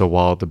 So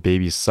while the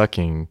baby's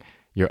sucking,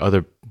 your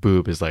other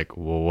boob is like,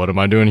 well, what am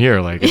I doing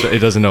here? Like it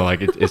doesn't know.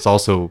 Like it's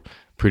also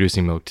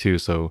producing milk too.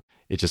 So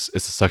it's a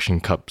suction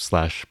cup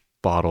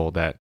 / bottle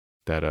that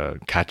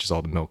catches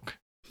all the milk.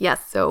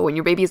 Yes. So when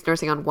your baby is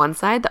nursing on one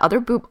side, the other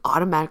boob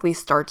automatically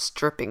starts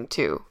dripping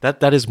too.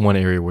 That is one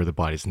area where the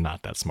body's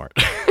not that smart.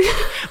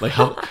 Like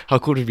how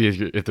cool would it be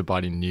if the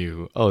body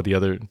knew, the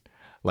other,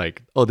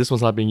 like, this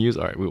one's not being used.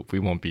 All right, we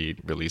won't be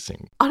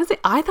releasing. Honestly,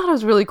 I thought it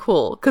was really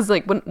cool because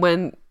like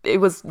when it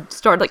was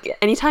started, like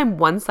anytime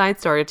one side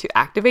started to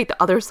activate,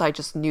 the other side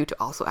just knew to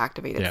also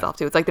activate itself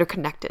too. It's like they're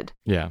connected.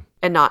 Yeah.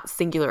 And not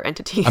singular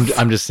entities.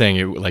 I'm just saying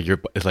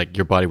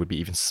your body would be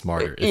even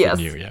smarter if it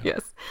knew. Yeah.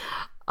 Yes.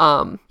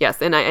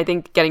 Yes, and I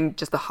think getting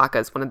just the haka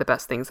is one of the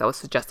best things that was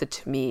suggested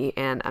to me,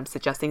 and I'm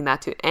suggesting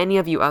that to any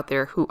of you out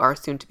there who are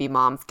soon-to-be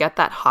moms. Get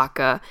that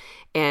haka,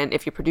 and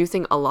if you're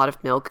producing a lot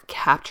of milk,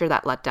 capture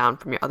that letdown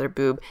from your other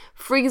boob.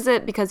 Freeze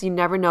it, because you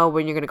never know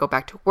when you're going to go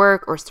back to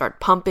work or start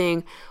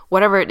pumping.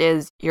 Whatever it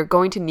is, you're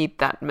going to need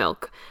that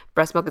milk.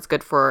 Breast milk is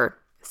good for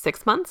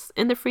 6 months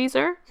in the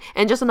freezer.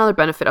 And just another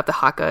benefit of the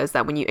haka is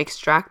that when you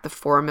extract the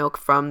foremilk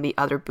from the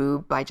other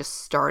boob by just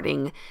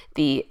starting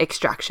the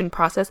extraction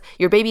process,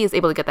 your baby is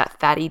able to get that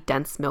fatty,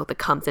 dense milk that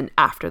comes in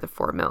after the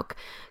foremilk,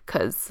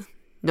 because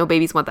no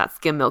babies want that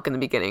skim milk in the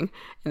beginning,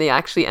 and they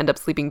actually end up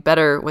sleeping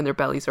better when their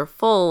bellies are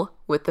full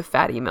with the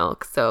fatty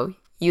milk. So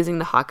using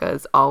the haka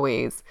is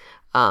always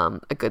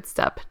a good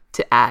step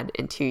to add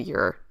into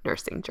your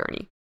nursing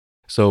journey.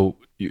 So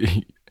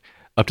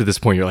up to this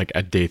point, you're like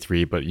at day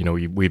 3, but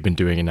we've been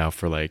doing it now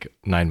for like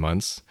 9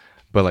 months.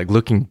 But like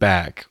looking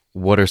back,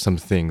 what are some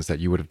things that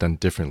you would have done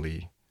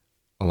differently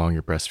along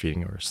your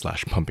breastfeeding or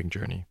 / pumping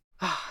journey?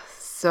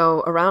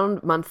 So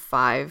around month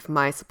 5,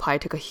 my supply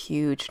took a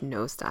huge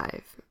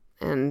nosedive,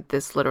 and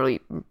this literally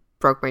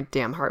broke my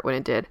damn heart when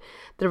it did.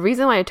 The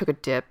reason why I took a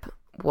dip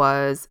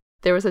was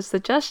There was a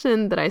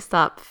suggestion that I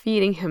stop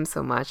feeding him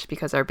so much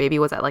because our baby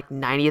was at like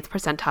 90th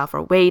percentile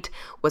for weight,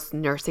 was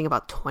nursing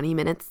about 20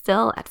 minutes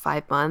still at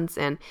 5 months,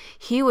 and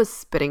he was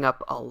spitting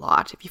up a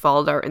lot. If you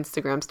followed our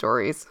Instagram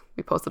stories,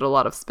 we posted a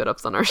lot of spit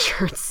ups on our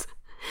shirts.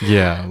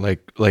 Yeah,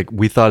 like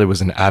we thought it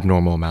was an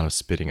abnormal amount of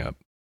spitting up.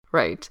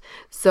 Right.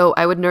 So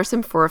I would nurse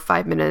him for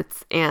 5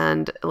 minutes,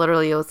 and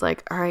literally it was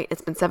like, all right,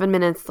 it's been 7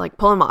 minutes, like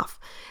pull him off.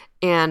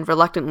 And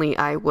reluctantly,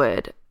 I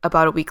would.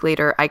 About a week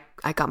later, I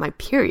got my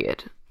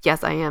period.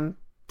 Yes, I am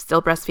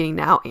still breastfeeding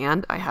now,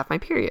 and I have my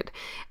period.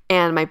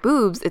 And my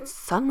boobs, it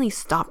suddenly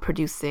stopped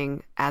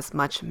producing as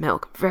much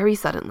milk, very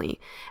suddenly.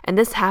 And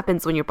this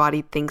happens when your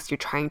body thinks you're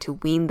trying to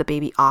wean the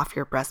baby off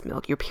your breast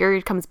milk. Your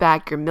period comes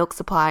back, your milk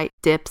supply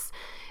dips,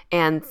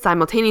 and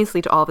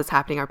simultaneously to all this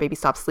happening, our baby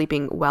stopped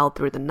sleeping well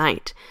through the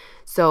night.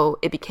 So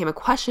it became a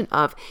question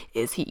of,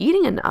 is he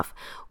eating enough?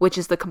 Which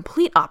is the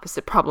complete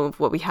opposite problem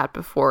of what we had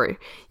before.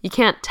 You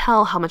can't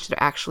tell how much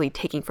they're actually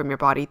taking from your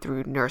body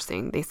through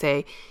nursing. They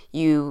say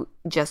you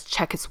just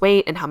check his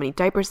weight and how many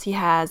diapers he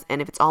has,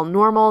 and if it's all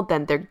normal,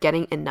 then they're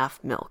getting enough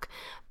milk.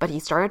 But he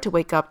started to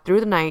wake up through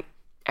the night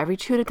every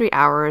 2 to 3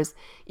 hours,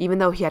 even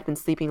though he had been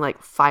sleeping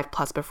like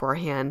 5+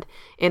 beforehand,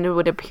 and it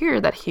would appear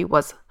that he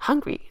was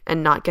hungry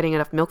and not getting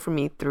enough milk from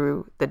me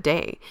through the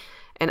day.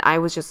 And I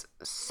was just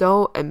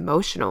so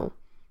emotional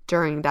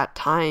during that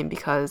time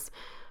because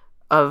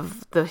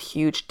of the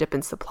huge dip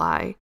in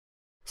supply.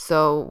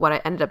 So what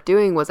I ended up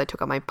doing was I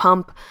took out my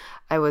pump.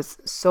 I was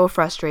so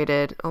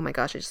frustrated. Oh my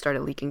gosh, I just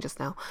started leaking just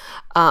now.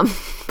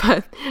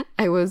 But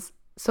I was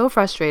so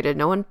frustrated.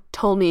 No one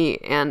told me,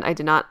 and I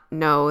did not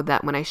know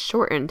that when I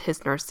shortened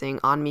his nursing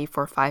on me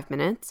for 5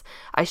 minutes,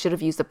 I should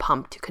have used the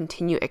pump to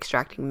continue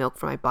extracting milk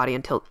from my body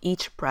until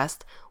each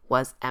breast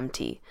was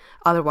empty.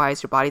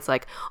 Otherwise, your body's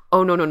like,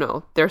 oh,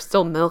 no. There's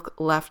still milk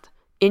left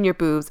in your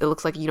boobs. It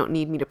looks like you don't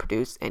need me to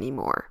produce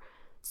anymore.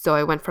 So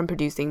I went from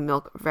producing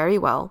milk very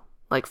well,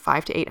 like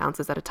 5 to 8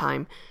 ounces at a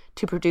time,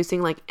 to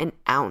producing like an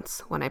ounce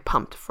when I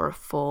pumped for a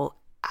full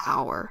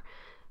hour.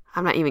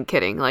 I'm not even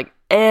kidding. Like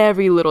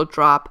every little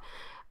drop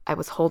I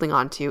was holding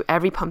on to,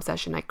 every pump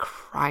session I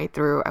cried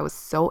through. I was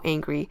so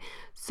angry,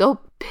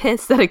 so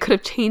pissed that I could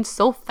have changed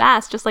so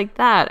fast, just like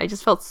that. I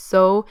just felt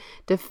so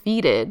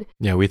defeated.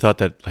 Yeah, we thought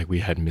that like we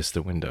had missed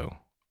the window,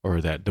 or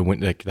that the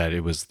window, like that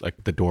it was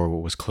like the door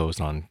was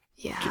closed on.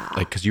 Yeah.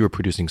 Like because you were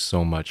producing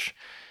so much,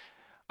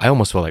 I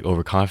almost felt like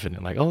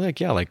overconfident. Like, oh, like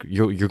yeah, like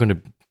you're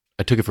gonna.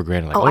 I took it for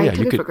granted. Like, Oh, oh I yeah,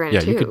 took you it could, for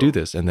granted yeah, you could too. do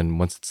this. And then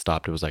once it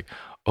stopped, it was like,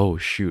 oh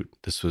shoot,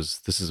 this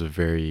is a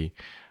very,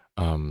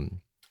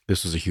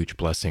 this was a huge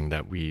blessing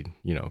that we,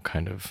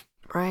 kind of.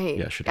 Right.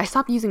 Yeah, should I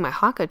stopped using my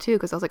Haka too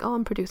because I was like, oh,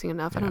 I'm producing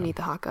enough. I don't Yeah. need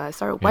the Haka. I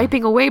started Yeah.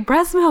 wiping away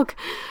breast milk.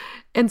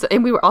 And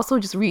we were also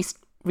just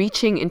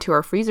reaching into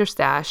our freezer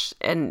stash.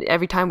 And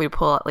every time we would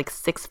pull out like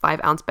 6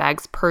 5-ounce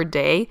bags per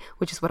day,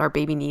 which is what our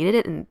baby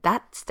needed. And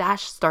that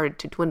stash started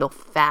to dwindle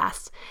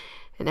fast.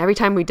 And every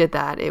time we did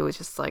that, it was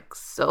just like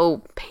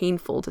so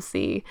painful to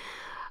see.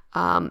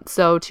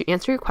 So to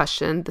answer your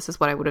question, this is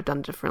what I would have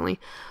done differently.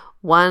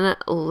 1,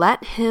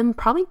 let him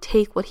probably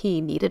take what he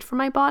needed from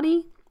my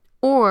body,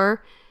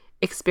 or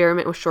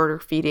experiment with shorter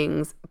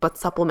feedings, but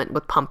supplement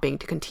with pumping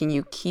to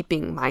continue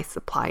keeping my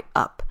supply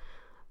up.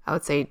 I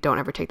would say don't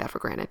ever take that for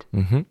granted.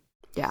 Mm-hmm.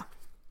 Yeah.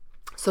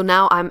 So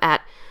now I'm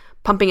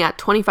pumping at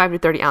 25 to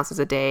 30 ounces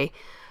a day,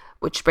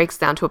 which breaks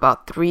down to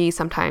about 3,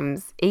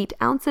 sometimes 8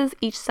 ounces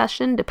each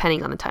session,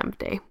 depending on the time of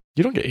day.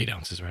 You don't get 8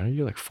 ounces, right?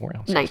 You're like 4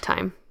 ounces.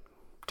 Nighttime.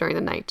 During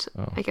the night,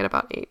 I get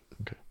about 8.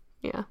 Okay.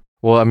 Yeah.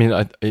 Well, I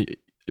mean,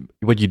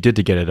 what you did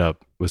to get it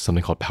up was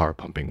something called power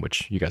pumping,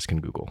 which you guys can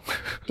Google.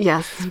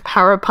 Yes,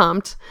 power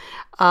pumped.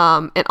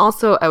 And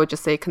also, I would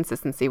just say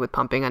consistency with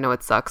pumping. I know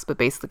it sucks, but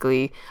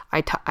basically,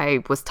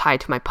 I was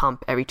tied to my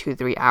pump every 2 to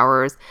 3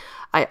 hours.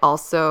 I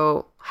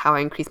also, how I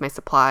increased my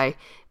supply,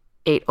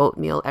 ate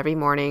oatmeal every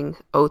morning.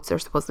 Oats are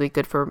supposedly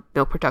good for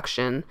milk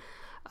production.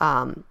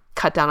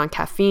 Cut down on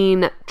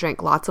caffeine,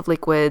 drank lots of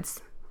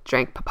liquids,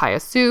 drank papaya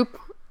soup.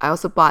 I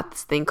also bought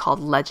this thing called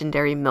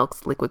Legendary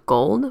Milks Liquid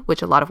Gold,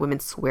 which a lot of women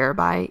swear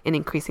by in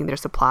increasing their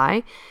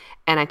supply.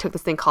 And I took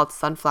this thing called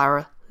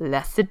Sunflower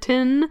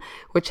Lecithin,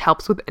 which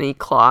helps with any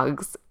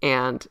clogs,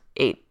 and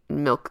ate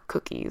milk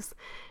cookies.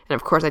 And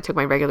of course, I took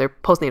my regular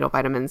postnatal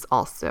vitamins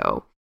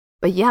also.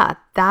 But yeah,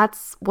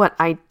 that's what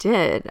I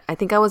did. I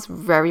think I was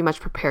very much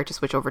prepared to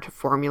switch over to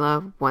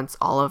formula once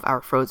all of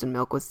our frozen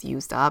milk was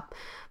used up.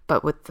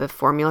 But with the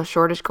formula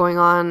shortage going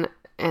on,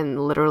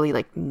 and literally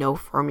like no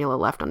formula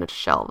left on the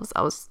shelves,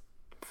 I was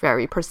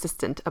very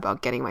persistent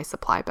about getting my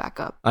supply back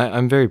up.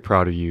 I'm very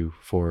proud of you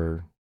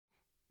for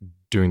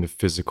doing the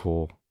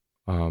physical,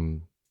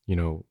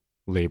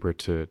 labor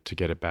to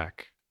get it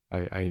back.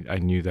 I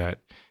knew that.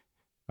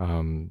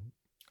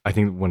 I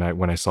think when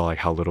I saw like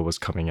how little was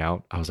coming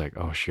out, I was like,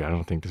 oh shoot, I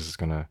don't think this is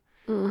gonna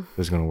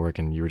work.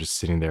 And you were just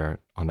sitting there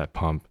on that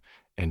pump,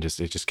 and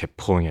it just kept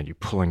pulling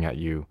at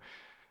you.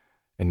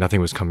 And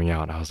nothing was coming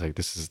out. I was like,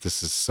 this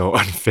is so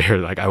unfair.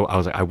 Like I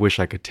was like, I wish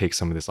I could take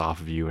some of this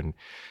off of you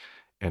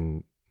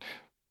and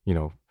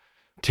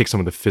take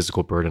some of the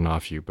physical burden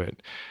off you. But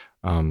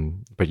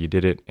But you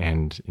did it,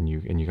 and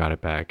you got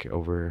it back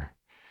over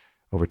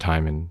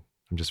time, and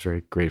I'm just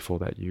very grateful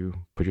that you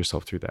put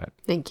yourself through that.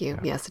 Thank you.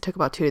 Yeah. Yes, it took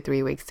about 2 to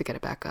 3 weeks to get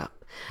it back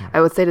up. Yeah.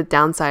 I would say the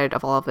downside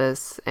of all of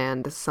this,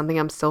 and this is something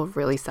I'm still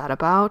really sad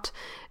about,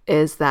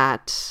 is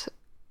that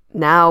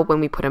now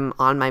when we put him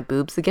on my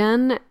boobs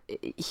again,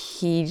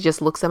 he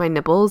just looks at my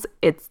nipples.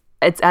 It's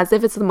as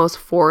if it's the most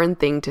foreign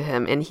thing to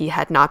him, and he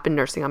had not been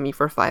nursing on me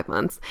for 5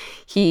 months.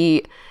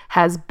 He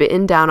has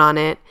bitten down on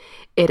it.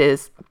 It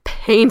is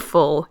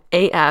painful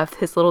AF.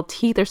 His little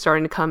teeth are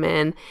starting to come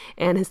in,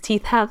 and his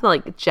teeth have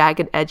like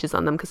jagged edges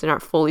on them because they're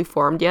not fully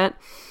formed yet.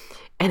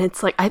 And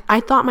it's like, I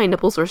thought my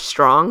nipples were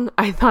strong.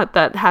 I thought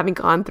that having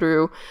gone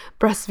through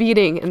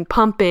breastfeeding and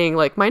pumping,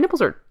 like my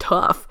nipples are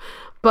tough.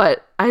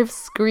 But I've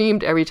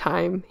screamed every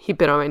time he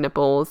bit on my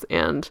nipples,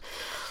 and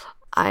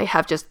I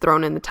have just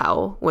thrown in the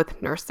towel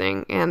with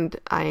nursing, and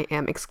I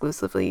am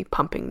exclusively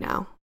pumping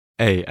now.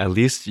 Hey, at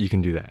least you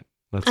can do that.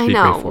 Let's I be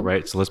know. grateful,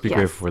 right? So let's be Yes.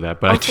 grateful for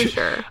that. But For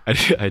sure.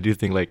 I do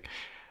think like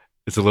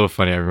it's a little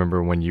funny. I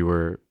remember when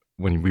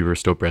we were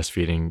still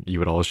breastfeeding, you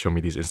would always show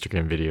me these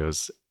Instagram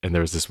videos, and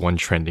there was this one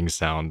trending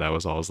sound that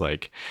was always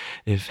like,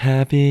 "If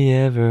happy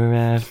ever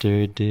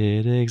after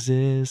did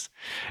exist,"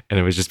 and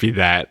it would just be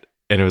that,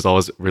 and it was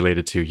always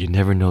related to you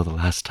never know the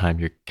last time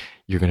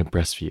you're gonna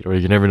breastfeed, or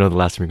you never know the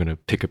last time you're gonna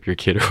pick up your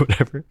kid or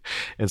whatever.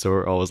 And so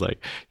we're always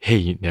like, hey,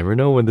 you never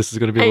know when this is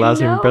gonna be the last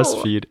time you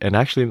breastfeed. And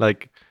actually,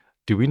 like,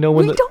 do we know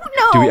when? We don't know.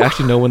 Do we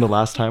actually know when the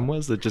last time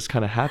was? That just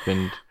kind of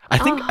happened. I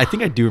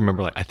think I do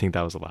remember. Like, I think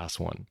that was the last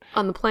one.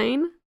 On the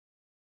plane?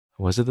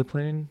 Was it the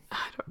plane? I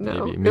don't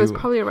know. Maybe It was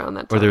probably around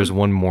that time. Or there was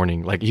one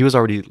morning, like he was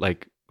already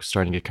like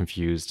starting to get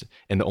confused,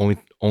 and the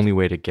only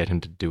way to get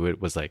him to do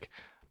it was like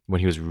when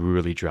he was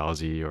really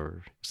drowsy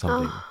or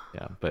something.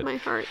 Yeah, but my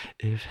heart.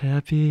 if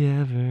happy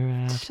ever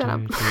after Shut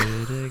up.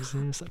 did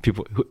exist,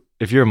 people,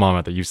 if you're a mom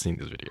out there, you've seen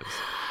these videos.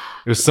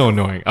 It was so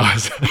annoying. I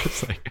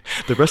was like,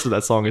 the rest of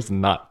that song is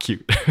not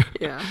cute.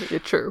 Yeah,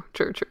 true.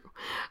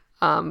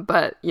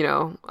 But you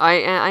know, I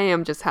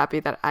am just happy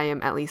that I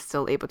am at least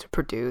still able to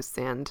produce.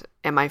 And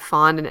am I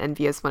fond and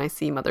envious when I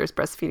see mothers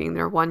breastfeeding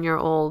their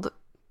 1-year-old?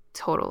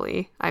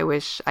 Totally. I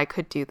wish I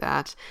could do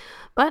that,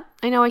 but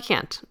I know I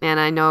can't. And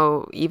I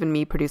know even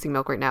me producing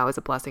milk right now is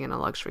a blessing and a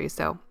luxury.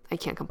 So I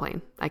can't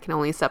complain. I can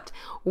only accept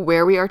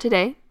where we are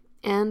today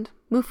and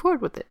move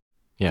forward with it.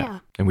 Yeah.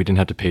 And we didn't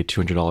have to pay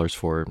 $200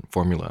 for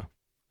formula.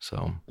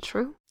 So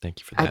True. Thank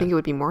you for that. I think it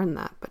would be more than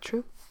that, but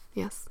true.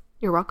 Yes.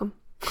 You're welcome.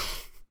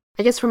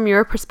 I guess from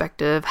your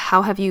perspective,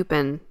 how have you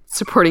been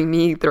supporting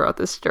me throughout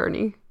this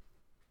journey?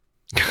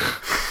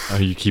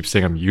 You keep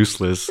saying I'm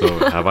useless, so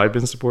have I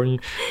been supporting you?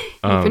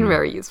 You've been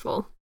very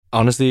useful.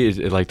 Honestly,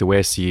 like the way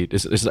I see it,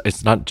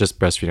 it's not just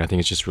breastfeeding. I think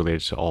it's just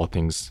related to all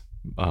things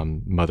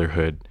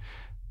motherhood.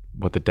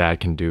 What the dad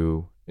can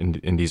do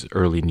in these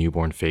early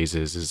newborn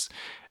phases is,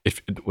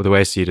 the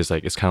way I see it is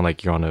like it's kind of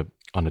like you're on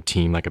a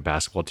team, like a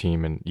basketball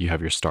team, and you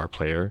have your star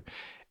player,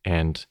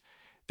 and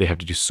they have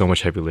to do so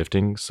much heavy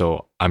lifting.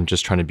 So I'm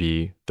just trying to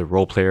be the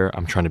role player.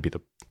 I'm trying to be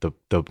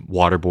the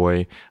water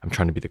boy. I'm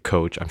trying to be the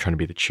coach. I'm trying to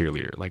be the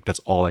cheerleader. Like that's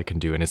all I can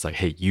do. And it's like,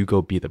 hey, you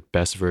go be the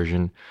best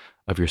version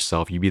of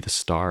yourself. You be the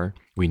star.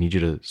 We need you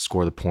to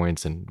score the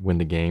points and win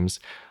the games.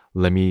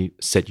 Let me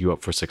set you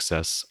up for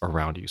success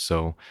around you.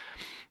 So,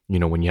 you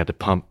know, when you had to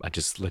pump, I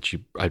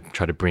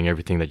try to bring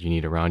everything that you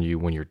need around you.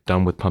 When you're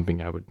done with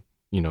pumping, I would,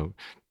 you know,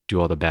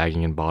 do all the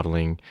bagging and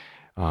bottling,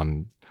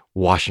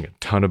 washing a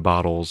ton of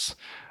bottles,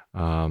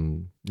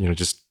 you know,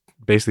 just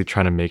basically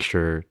trying to make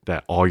sure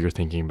that all you're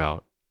thinking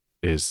about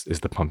is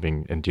the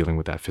pumping and dealing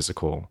with that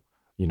physical,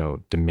 you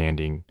know,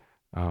 demanding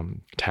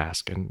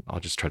task. And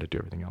I'll just try to do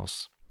everything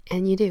else.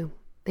 And you do.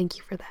 Thank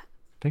you for that.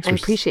 I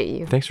appreciate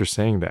you. Thanks for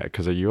saying that,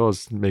 because you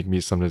always make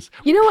me sometimes.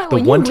 You know what? The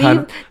when one you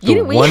time,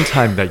 leave, one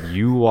time that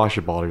you wash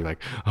a bottle, you're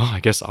like, oh, I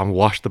guess I'll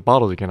wash the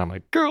bottles again. I'm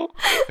like, girl,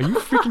 are you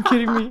freaking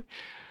kidding me?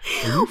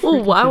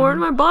 Well, why weren't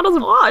my bottles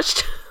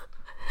washed?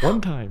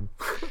 One time.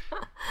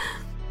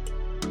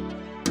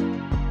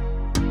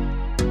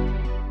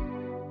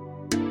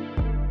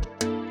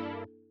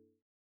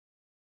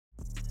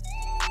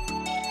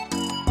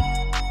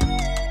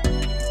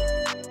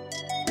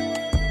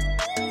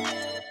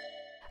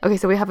 Okay,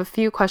 so we have a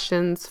few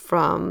questions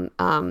from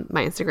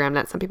my Instagram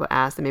that some people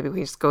asked, and maybe we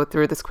can just go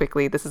through this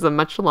quickly. This is a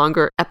much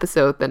longer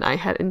episode than I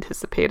had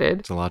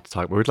anticipated. It's a lot to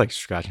talk. We're like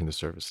scratching the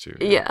surface too.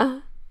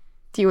 Yeah.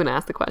 Do you want to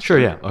ask the question? Sure,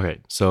 yeah.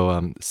 Okay.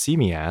 So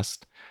Simi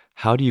asked,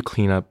 how do you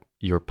clean up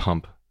your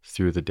pump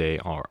through the day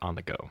or on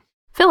the go?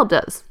 Philip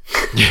does.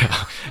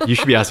 Yeah. You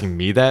should be asking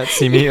me that,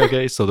 Simi.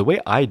 Okay. So the way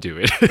I do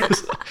it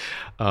is,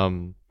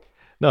 no,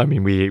 I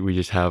mean, we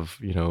just have,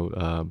 you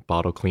know,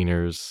 bottle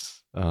cleaners.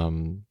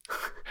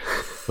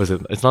 Was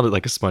it? It's not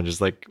like a sponge. It's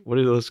like, what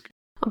are those?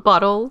 A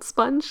bottle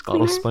sponge cleaner?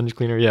 Bottle sponge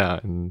cleaner, yeah,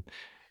 and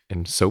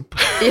soap.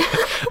 Yeah.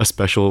 A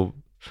special,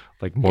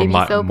 like more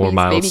Baby soap, more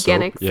mild baby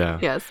soap. Gannix. Yeah.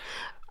 Yes.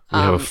 We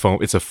have a foam.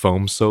 It's a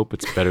foam soap.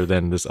 It's better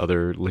than this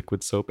other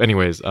liquid soap.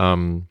 Anyways,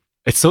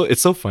 It's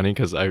so funny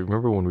because I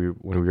remember when we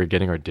were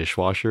getting our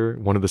dishwasher,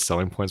 one of the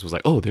selling points was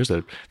like, oh, there's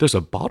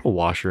a bottle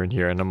washer in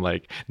here, and I'm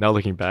like, now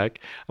looking back,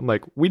 I'm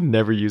like, we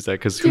never use that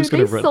because who's Dude,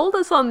 they gonna run? sold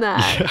us on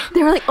that. Yeah,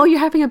 They were like, "Oh, you're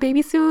having a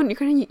baby soon. You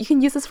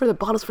can use this for the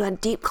bottles for that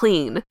deep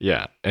clean."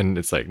 yeah, and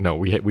it's like, no,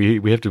 we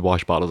have to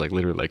wash bottles like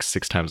literally like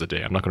 6 times a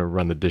day. I'm not gonna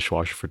run the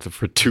dishwasher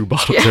for 2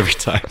 bottles Yeah. every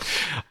time.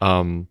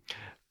 Um,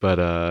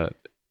 but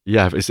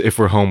yeah, if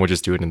we're home, we'll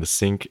just do it in the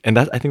sink, and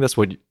that I think that's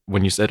what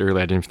when you said earlier,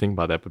 I didn't even think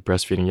about that, but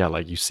breastfeeding, yeah,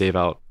 like you save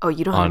out Oh,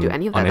 you don't have to do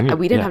any of on that.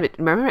 We didn't yeah, have to.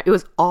 Remember, it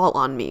was all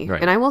on me.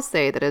 right. And I will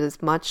say that it is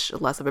much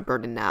less of a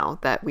burden now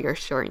that we are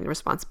sharing the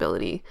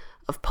responsibility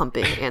of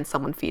pumping and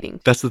someone feeding.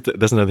 That's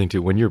another thing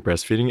too. When you're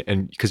breastfeeding,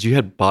 and because you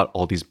had bought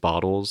all these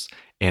bottles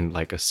and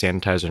like a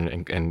sanitizer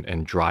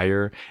and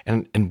dryer,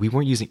 and we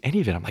weren't using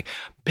any of it. I'm like,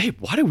 babe,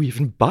 why do we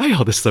even buy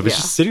all this stuff? It's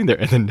Yeah. just sitting there,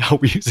 and then now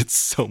we use it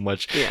so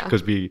much Yeah.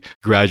 because we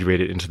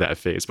graduated into that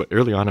phase. But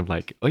early on, I'm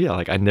like, oh yeah,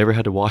 like I never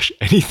had to wash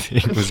anything.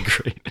 It was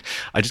great.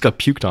 I just got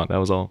puked on. That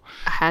was all.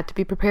 I had to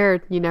be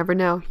prepared. You never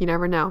know. You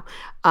never know.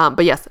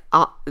 But yes,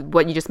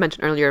 what you just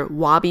mentioned earlier,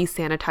 Wabi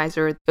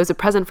sanitizer. It was a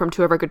present from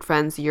two of our good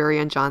friends, Yuri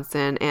and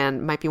Johnson,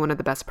 and might be one of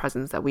the best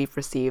presents that we've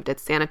received. It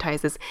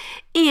sanitizes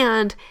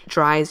and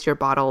dries your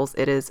bottles.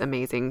 It is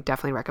amazing.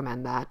 Definitely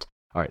recommend that.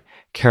 All right.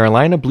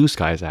 Carolina Blue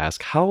Skies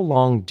ask, how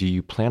long do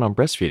you plan on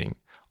breastfeeding?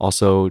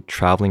 Also,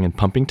 traveling and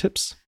pumping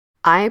tips?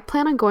 I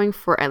plan on going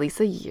for at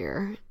least a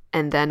year,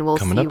 and then we'll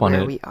Coming see up on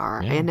where it. we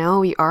are. Yeah. I know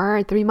we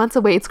are 3 months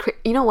away. It's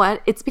you know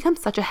what? It's become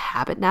such a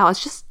habit now. I was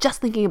just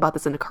thinking about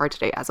this in the car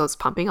today as I was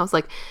pumping. I was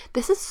like,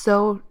 this is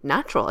so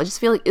natural. I just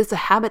feel like it's a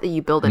habit that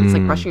you build in. It's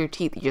like brushing your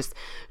teeth. You just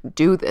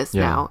do this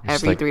Yeah, now it's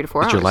every like- 3 to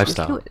 4 it's hours. your You just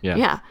lifestyle. do it.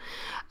 Yeah.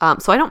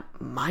 So I don't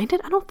mind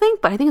it, I don't think,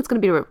 but I think it's going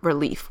to be a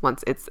relief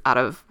once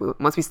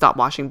we stop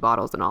washing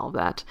bottles and all of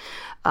that.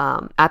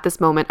 At this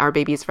moment, our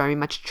baby is very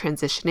much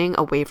transitioning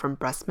away from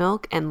breast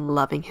milk and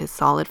loving his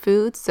solid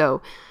foods.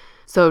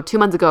 So 2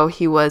 months ago,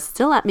 he was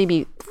still at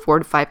maybe 4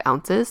 to 5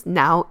 ounces.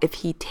 Now, if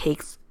he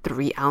takes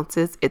 3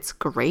 ounces, it's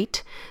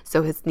great.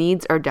 So his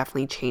needs are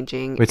definitely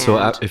changing. Wait, so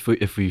and-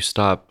 if we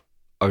stop,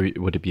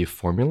 would it be a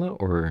formula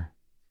or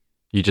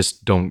you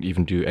just don't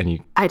even do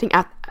any? I think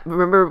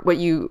remember what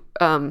you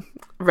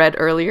read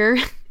earlier.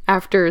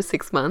 After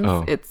 6 months,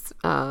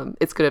 Oh.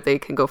 it's good if they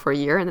can go for a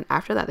year, and then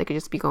after that, they could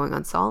just be going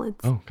on solids.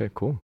 Oh, okay,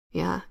 cool.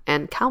 Yeah,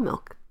 and cow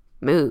milk,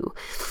 moo.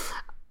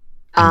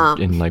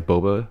 In like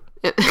boba,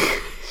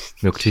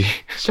 milk tea.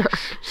 Sure.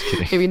 Just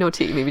kidding. Maybe no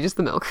tea, maybe just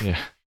the milk. Yeah.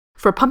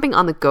 For pumping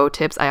on the go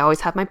tips, I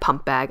always have my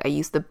pump bag. I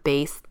use the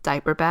base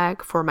diaper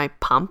bag for my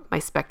pump, my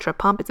Spectra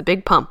pump. It's a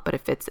big pump, but it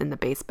fits in the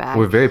base bag.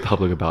 We're very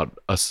public about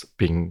us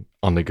being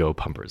on the go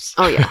pumpers.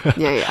 Oh yeah,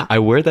 yeah. I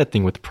wear that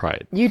thing with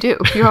pride. You do.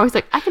 You're always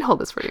like, I can hold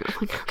this for you. I'm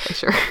like, okay,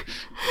 sure.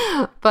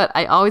 But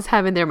I always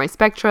have in there my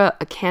Spectra,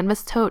 a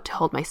canvas tote to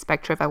hold my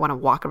Spectra if I want to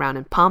walk around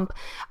and pump.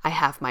 I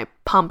have my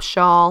pump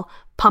shawl,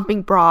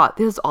 pumping bra.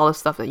 This is all the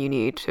stuff that you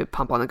need to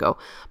pump on the go.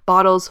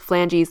 Bottles,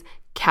 flanges,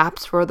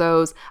 caps for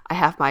those. I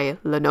have my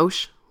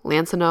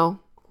Lancino,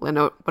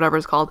 whatever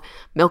it's called,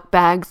 milk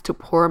bags to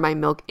pour my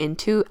milk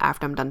into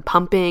after I'm done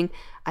pumping.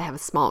 I have a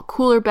small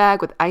cooler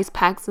bag with ice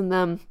packs in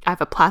them. I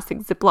have a plastic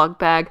Ziploc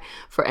bag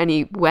for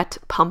any wet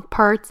pump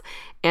parts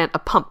and a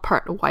pump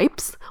part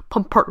wipes.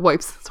 Pump part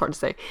wipes, it's hard to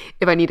say,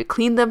 if I need to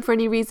clean them for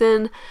any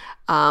reason.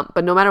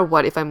 But no matter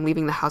what, if I'm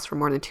leaving the house for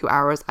more than 2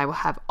 hours, I will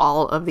have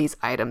all of these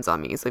items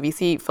on me. So if you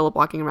see Philip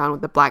walking around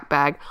with the black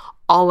bag,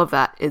 all of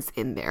that is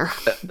in there.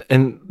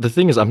 And the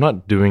thing is, I'm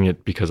not doing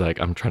it because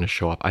like I'm trying to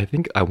show off. I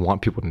think I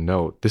want people to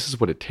know this is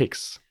what it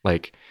takes.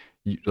 Like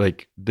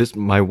this,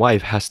 my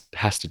wife has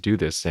to do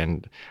this,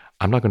 and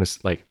I'm not gonna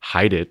like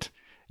hide it,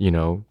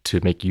 to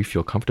make you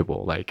feel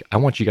comfortable. Like I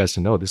want you guys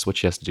to know this is what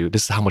she has to do.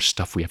 This is how much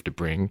stuff we have to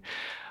bring.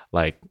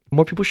 Like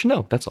more people should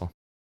know. That's all.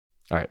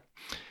 All right.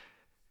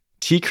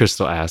 T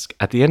Crystal asks,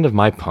 at the end of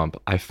my pump,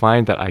 I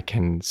find that I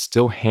can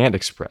still hand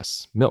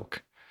express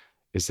milk.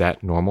 Is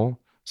that normal?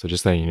 So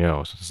just letting you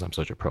know, since I'm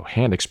such a pro,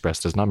 hand express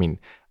does not mean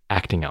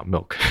acting out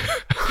milk.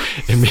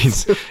 it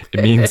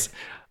means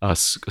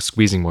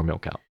squeezing more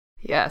milk out.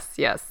 Yes.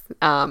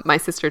 My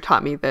sister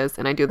taught me this,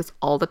 and I do this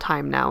all the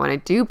time now. And I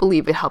do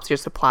believe it helps your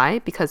supply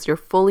because you're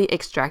fully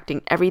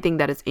extracting everything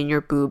that is in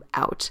your boob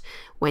out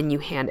when you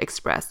hand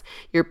express.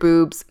 Your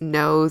boobs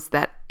knows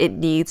that it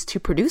needs to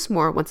produce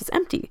more once it's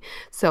empty.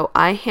 So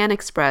I hand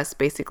express,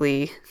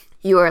 basically,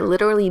 you are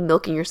literally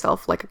milking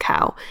yourself like a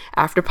cow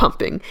after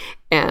pumping.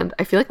 And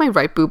I feel like my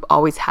right boob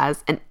always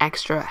has an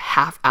extra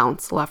 ½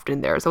 ounce left in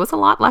there. So it's a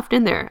lot left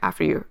in there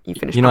after you finish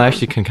pumping. I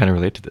actually can kind of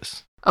relate to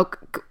this. Oh,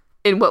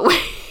 in what way?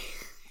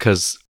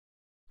 Because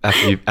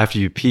after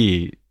you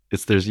pee,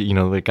 there's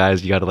the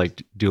guys, you got to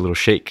like do a little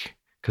shake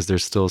because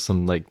there's still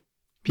some like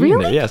pee in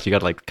there. Yeah, so you got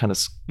to like kind of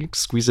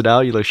squeeze it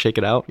out. You like shake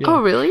it out. Yeah.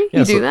 Oh, really? Yeah,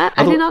 you do that?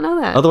 I did not know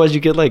that. Otherwise, you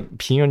get like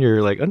pee on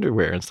your like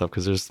underwear and stuff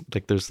because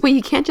there's. Well,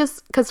 you can't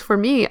just because for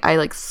me, I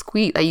like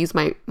squeeze. I use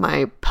my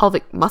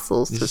pelvic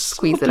muscles to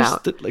squeeze it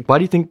out. Like, why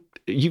do you think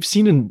you've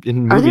seen in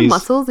movies? Are there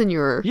muscles in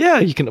your? Yeah,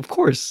 you can, of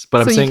course.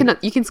 But so I'm saying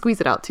you can squeeze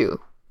it out too,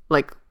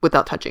 like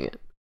without touching it.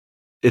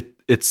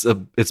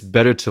 it's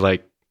better to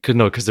like,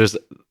 because there's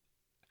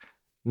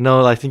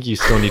no, I think you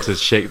still need to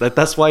shake.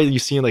 That's why you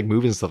see in like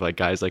movies and stuff like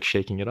guys like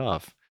shaking it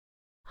off.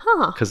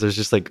 Huh. Because there's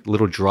just like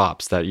little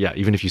drops that, yeah,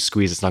 even if you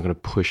squeeze, it's not going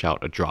to push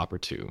out a drop or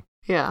two.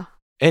 Yeah.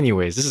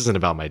 Anyways, this isn't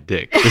about my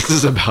dick. This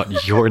is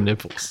about your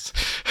nipples.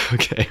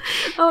 Okay.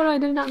 Oh, no, I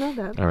did not know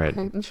that. All right.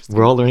 Okay, interesting.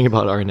 We're all learning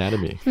about our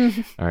anatomy.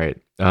 All right.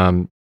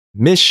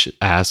 Mish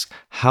asks,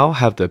 how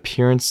have the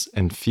appearance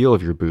and feel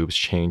of your boobs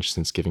changed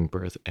since giving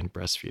birth and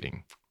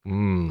breastfeeding?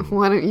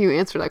 Why don't you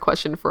answer that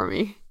question for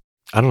me?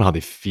 I don't know how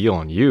they feel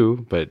on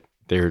you, but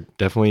they're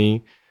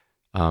definitely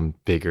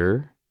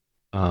bigger.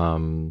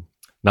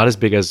 Not as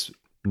big as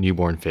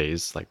newborn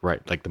phase, like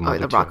the mother.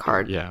 The rock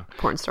hard, yeah,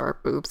 porn star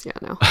boobs. Yeah,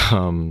 no.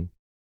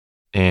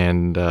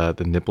 And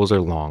the nipples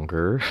are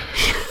longer.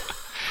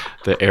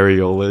 The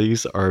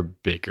areolas are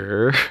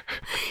bigger.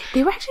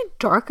 They were actually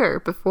darker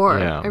before.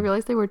 Yeah. I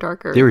realized they were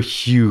darker. They were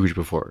huge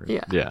before.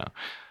 Yeah. Yeah.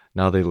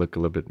 Now they look a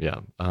little bit.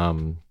 Yeah.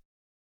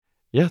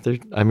 Yeah.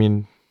 I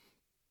mean,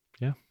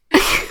 yeah.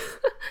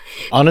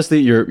 Honestly,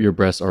 your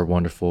breasts are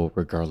wonderful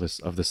regardless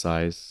of the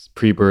size.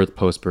 Pre-birth,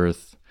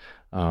 post-birth,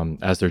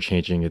 as they're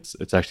changing,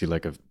 it's actually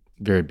like a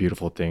very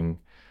beautiful thing.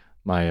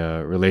 My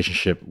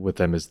relationship with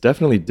them is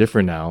definitely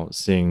different now,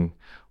 seeing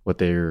what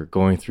they're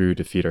going through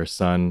to feed our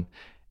son,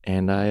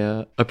 and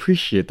I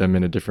appreciate them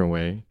in a different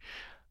way.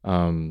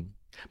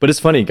 But it's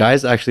funny,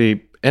 guys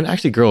actually, and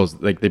actually girls,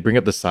 like they bring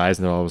up the size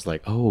and they're always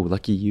like, "Oh,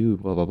 lucky you,"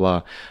 blah blah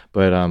blah.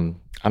 But I don't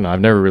know.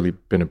 I've never really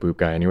been a boob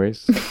guy,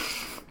 anyways.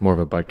 More of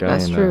a butt guy.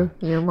 That's true.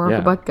 You're more of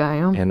a butt guy,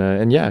 huh?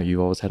 And yeah,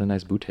 you always had a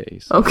nice booty.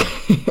 So.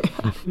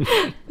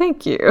 Okay.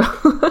 Thank you.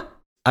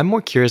 I'm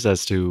more curious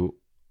as to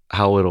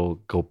how it'll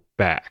go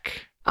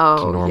back.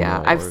 Oh,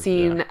 yeah. I've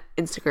seen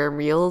Instagram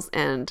reels,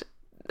 and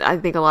I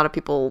think a lot of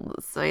people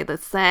say they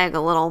sag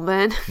a little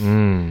bit.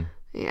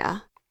 Yeah.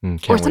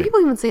 Or some people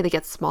even say they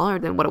get smaller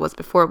than what it was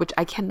before, which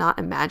I cannot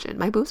imagine.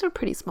 My boobs were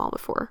pretty small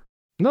before.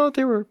 No,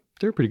 they were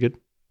pretty good.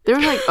 They were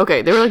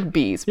like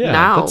B's. Yeah,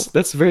 now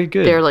that's very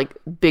good. They're like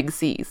big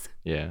C's.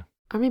 Yeah.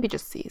 Or maybe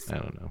just C's. I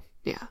don't know.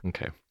 Yeah.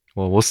 Okay.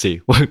 Well, we'll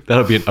see.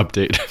 That'll be an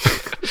update.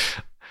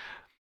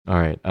 All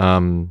right.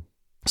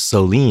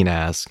 Celine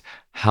asks,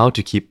 how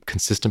to keep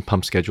consistent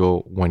pump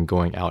schedule when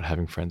going out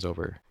having friends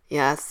over?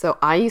 Yeah, so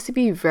I used to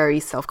be very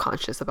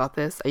self-conscious about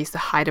this. I used to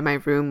hide in my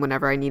room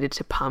whenever I needed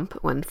to pump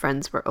when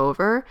friends were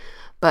over.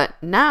 But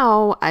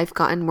now I've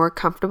gotten more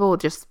comfortable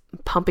with just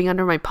pumping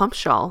under my pump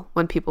shawl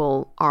when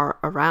people are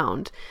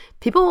around.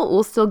 People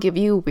will still give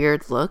you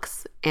weird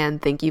looks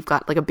and think you've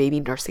got like a baby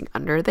nursing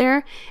under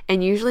there.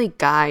 And usually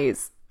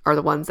guys are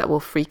the ones that will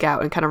freak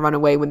out and kind of run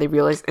away when they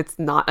realize it's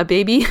not a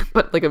baby,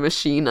 but like a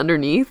machine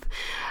underneath.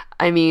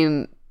 I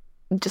mean,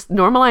 just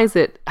normalize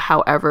it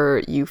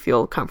however you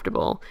feel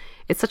comfortable.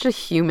 It's such a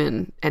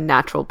human and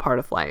natural part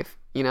of life,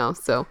 you know?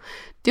 So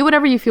do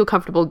whatever you feel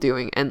comfortable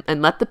doing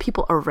and let the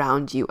people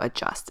around you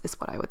adjust is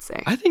what I would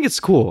say. I think it's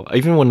cool.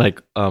 Even when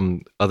like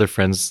other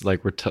friends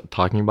like were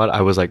talking about it,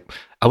 I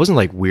wasn't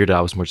like weirded out.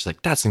 I was more just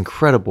like, that's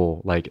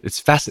incredible. Like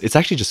it's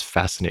actually just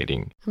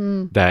fascinating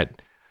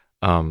that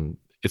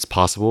it's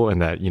possible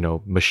and that, you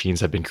know, machines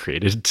have been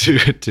created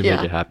to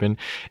make it happen.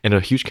 And a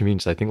huge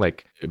community. I think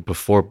like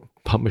before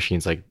pump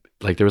machines, like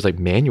there was like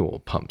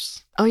manual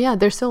pumps. Oh yeah,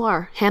 there still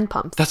are hand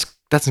pumps.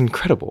 That's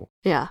incredible.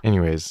 Yeah.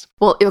 Anyways.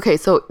 Well, okay,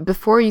 so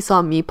before you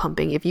saw me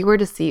pumping, if you were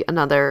to see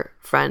another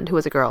friend who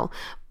was a girl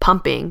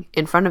pumping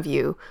in front of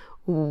you,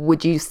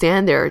 would you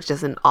stand there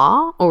just in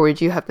awe, or would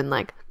you have been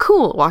like,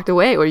 cool, walked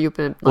away, or you've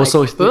been like,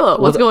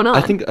 what's going on?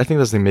 I think that's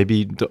the thing.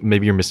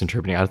 Maybe you're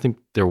misinterpreting. I don't think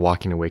they're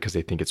walking away because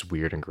they think it's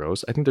weird and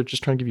gross. I think they're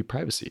just trying to give you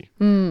privacy.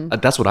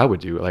 That's what I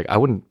would do. Like I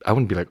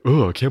wouldn't be like,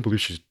 oh, I can't believe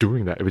she's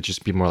doing that. It would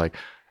just be more like,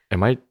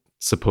 am I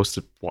supposed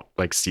to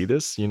like see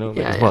this, you know?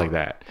 Like, it's more like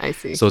that. I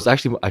see. So it's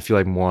actually, I feel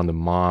like more on the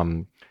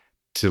mom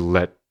to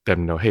let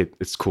them know, hey,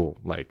 it's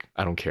cool. Like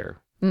I don't care.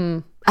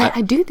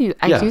 I do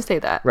say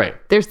that. Right.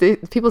 There's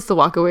people still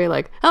walk away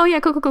like, oh yeah,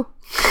 cool.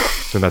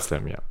 So that's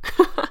them, yeah.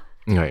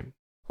 Anyway.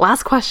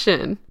 Last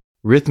question.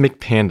 Rhythmic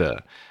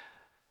Panda.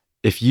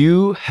 If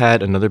you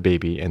had another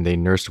baby and they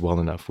nursed well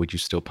enough, would you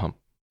still pump?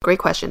 Great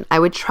question. I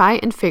would try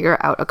and figure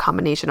out a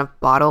combination of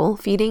bottle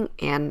feeding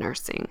and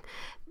nursing.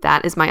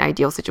 That is my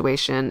ideal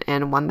situation,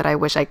 and one that I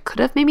wish I could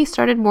have maybe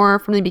started more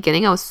from the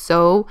beginning. I was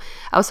so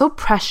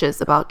precious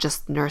about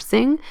just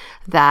nursing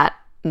that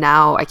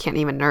now I can't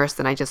even nurse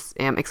and I just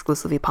am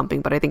exclusively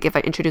pumping. But I think if I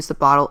introduced the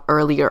bottle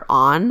earlier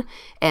on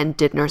and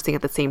did nursing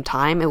at the same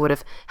time, it would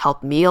have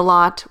helped me a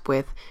lot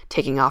with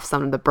taking off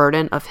some of the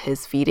burden of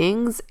his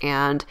feedings,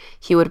 and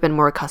he would have been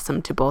more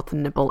accustomed to both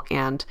nipples,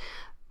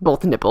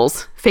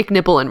 fake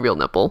nipple and real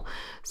nipple.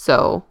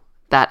 So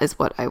that is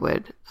what I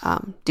would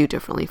do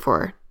differently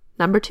for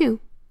number 2,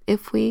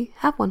 if we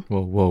have one.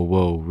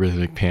 Whoa,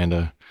 Rhythmic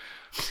Panda.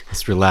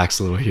 Let's relax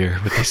a little here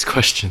with these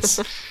questions.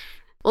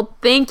 Well,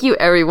 thank you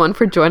everyone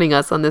for joining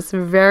us on this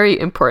very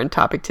important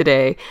topic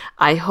today.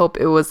 I hope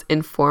it was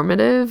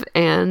informative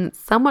and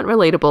somewhat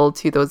relatable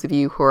to those of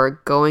you who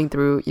are going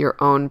through your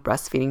own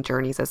breastfeeding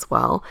journeys as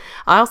well.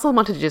 I also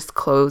wanted to just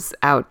close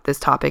out this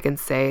topic and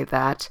say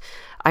that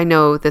I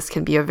know this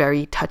can be a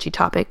very touchy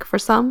topic for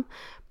some.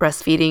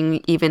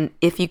 Breastfeeding, even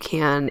if you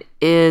can,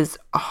 is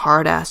a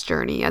hard-ass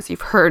journey, as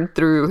you've heard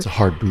through. It's a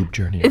hard boob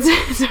journey.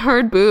 It's a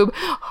hard boob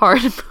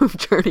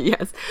journey,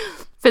 yes.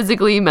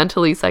 Physically,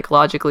 mentally,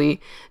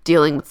 psychologically,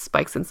 dealing with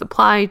spikes in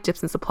supply,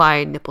 dips in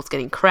supply, nipples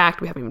getting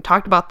cracked. We haven't even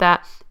talked about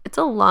that. It's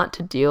a lot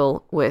to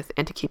deal with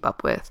and to keep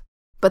up with.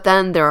 But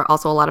then there are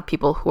also a lot of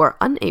people who are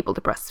unable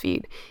to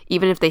breastfeed,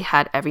 even if they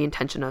had every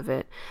intention of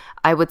it.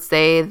 I would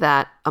say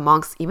that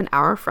amongst even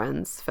our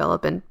friends,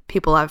 Philip, and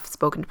people I've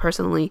spoken to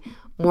personally,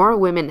 more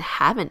women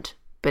haven't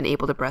been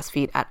able to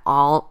breastfeed at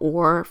all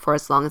or for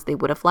as long as they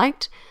would have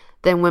liked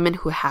than women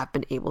who have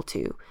been able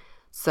to.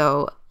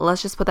 So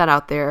let's just put that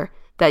out there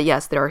that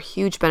yes, there are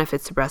huge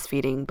benefits to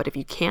breastfeeding, but if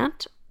you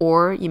can't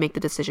or you make the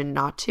decision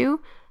not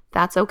to,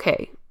 that's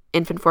okay.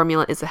 Infant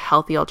formula is a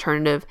healthy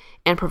alternative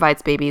and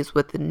provides babies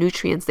with the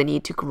nutrients they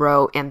need to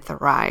grow and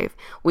thrive.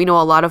 We know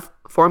a lot of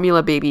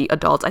formula baby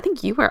adults. I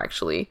think you were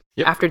actually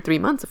after 3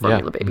 months of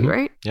formula baby,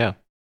 right? Yeah.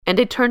 And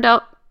it turned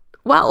out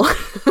well.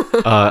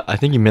 I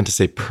think you meant to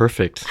say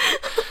perfect.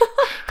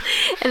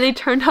 And they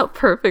turned out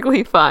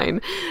perfectly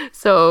fine.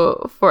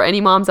 So for any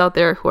moms out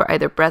there who are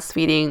either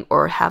breastfeeding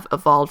or have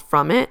evolved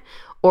from it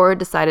or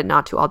decided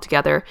not to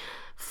altogether,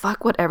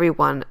 fuck what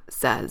everyone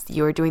says.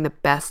 You are doing the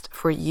best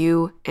for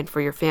you and for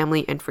your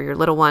family and for your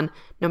little one,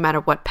 no matter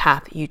what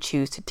path you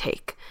choose to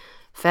take.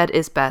 Fed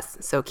is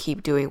best, so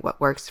keep doing what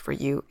works for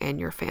you and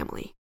your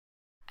family.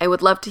 I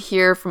would love to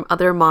hear from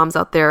other moms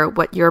out there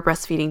what your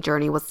breastfeeding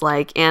journey was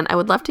like, and I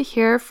would love to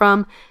hear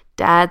from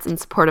dads and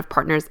supportive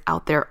partners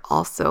out there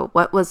also.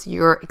 What was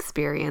your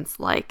experience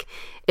like?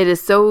 It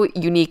is so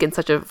unique and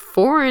such a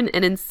foreign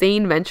and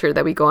insane venture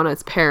that we go on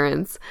as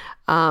parents.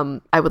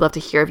 I would love to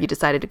hear if you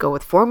decided to go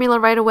with formula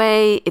right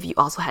away, if you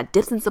also had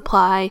dips in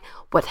supply,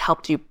 what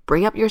helped you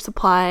bring up your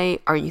supply,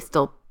 are you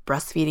still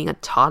breastfeeding a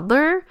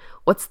toddler?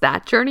 What's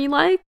that journey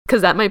like?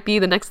 Because that might be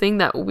the next thing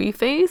that we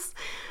face.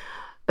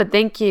 But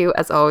thank you,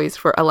 as always,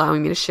 for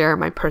allowing me to share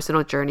my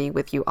personal journey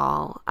with you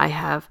all. I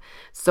have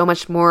so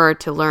much more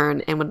to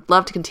learn and would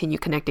love to continue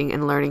connecting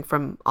and learning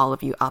from all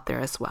of you out there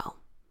as well.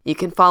 You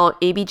can follow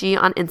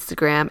ABG on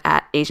Instagram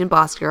at Asian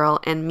Boss Girl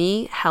and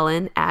me,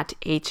 Helen, at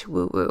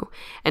HWooWoo.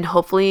 And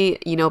hopefully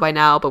you know by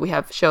now, but we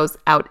have shows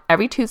out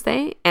every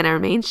Tuesday and our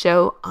main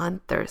show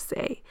on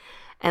Thursday.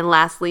 And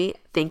lastly,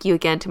 thank you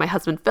again to my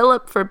husband,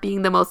 Philip, for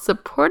being the most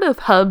supportive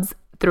hubs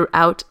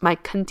throughout my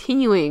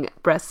continuing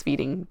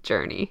breastfeeding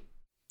journey.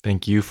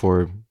 Thank you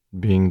for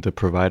being the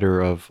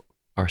provider of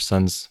our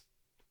son's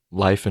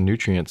life and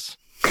nutrients.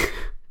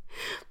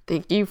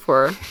 Thank you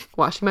for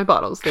washing my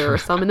bottles. There are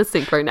some in the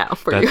sink right now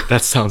for you.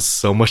 That sounds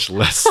so much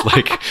less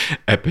like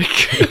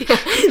epic. Yeah.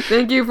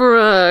 Thank you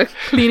for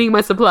cleaning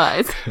my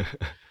supplies.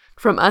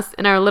 From us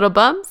and our little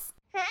bubs.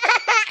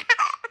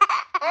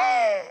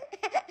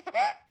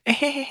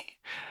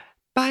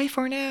 Bye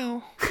for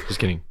now. Just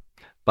kidding.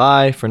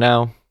 Bye for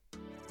now.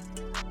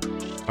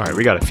 All right,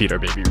 we gotta feed our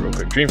baby real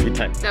quick. Dream feed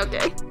time.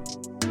 Okay.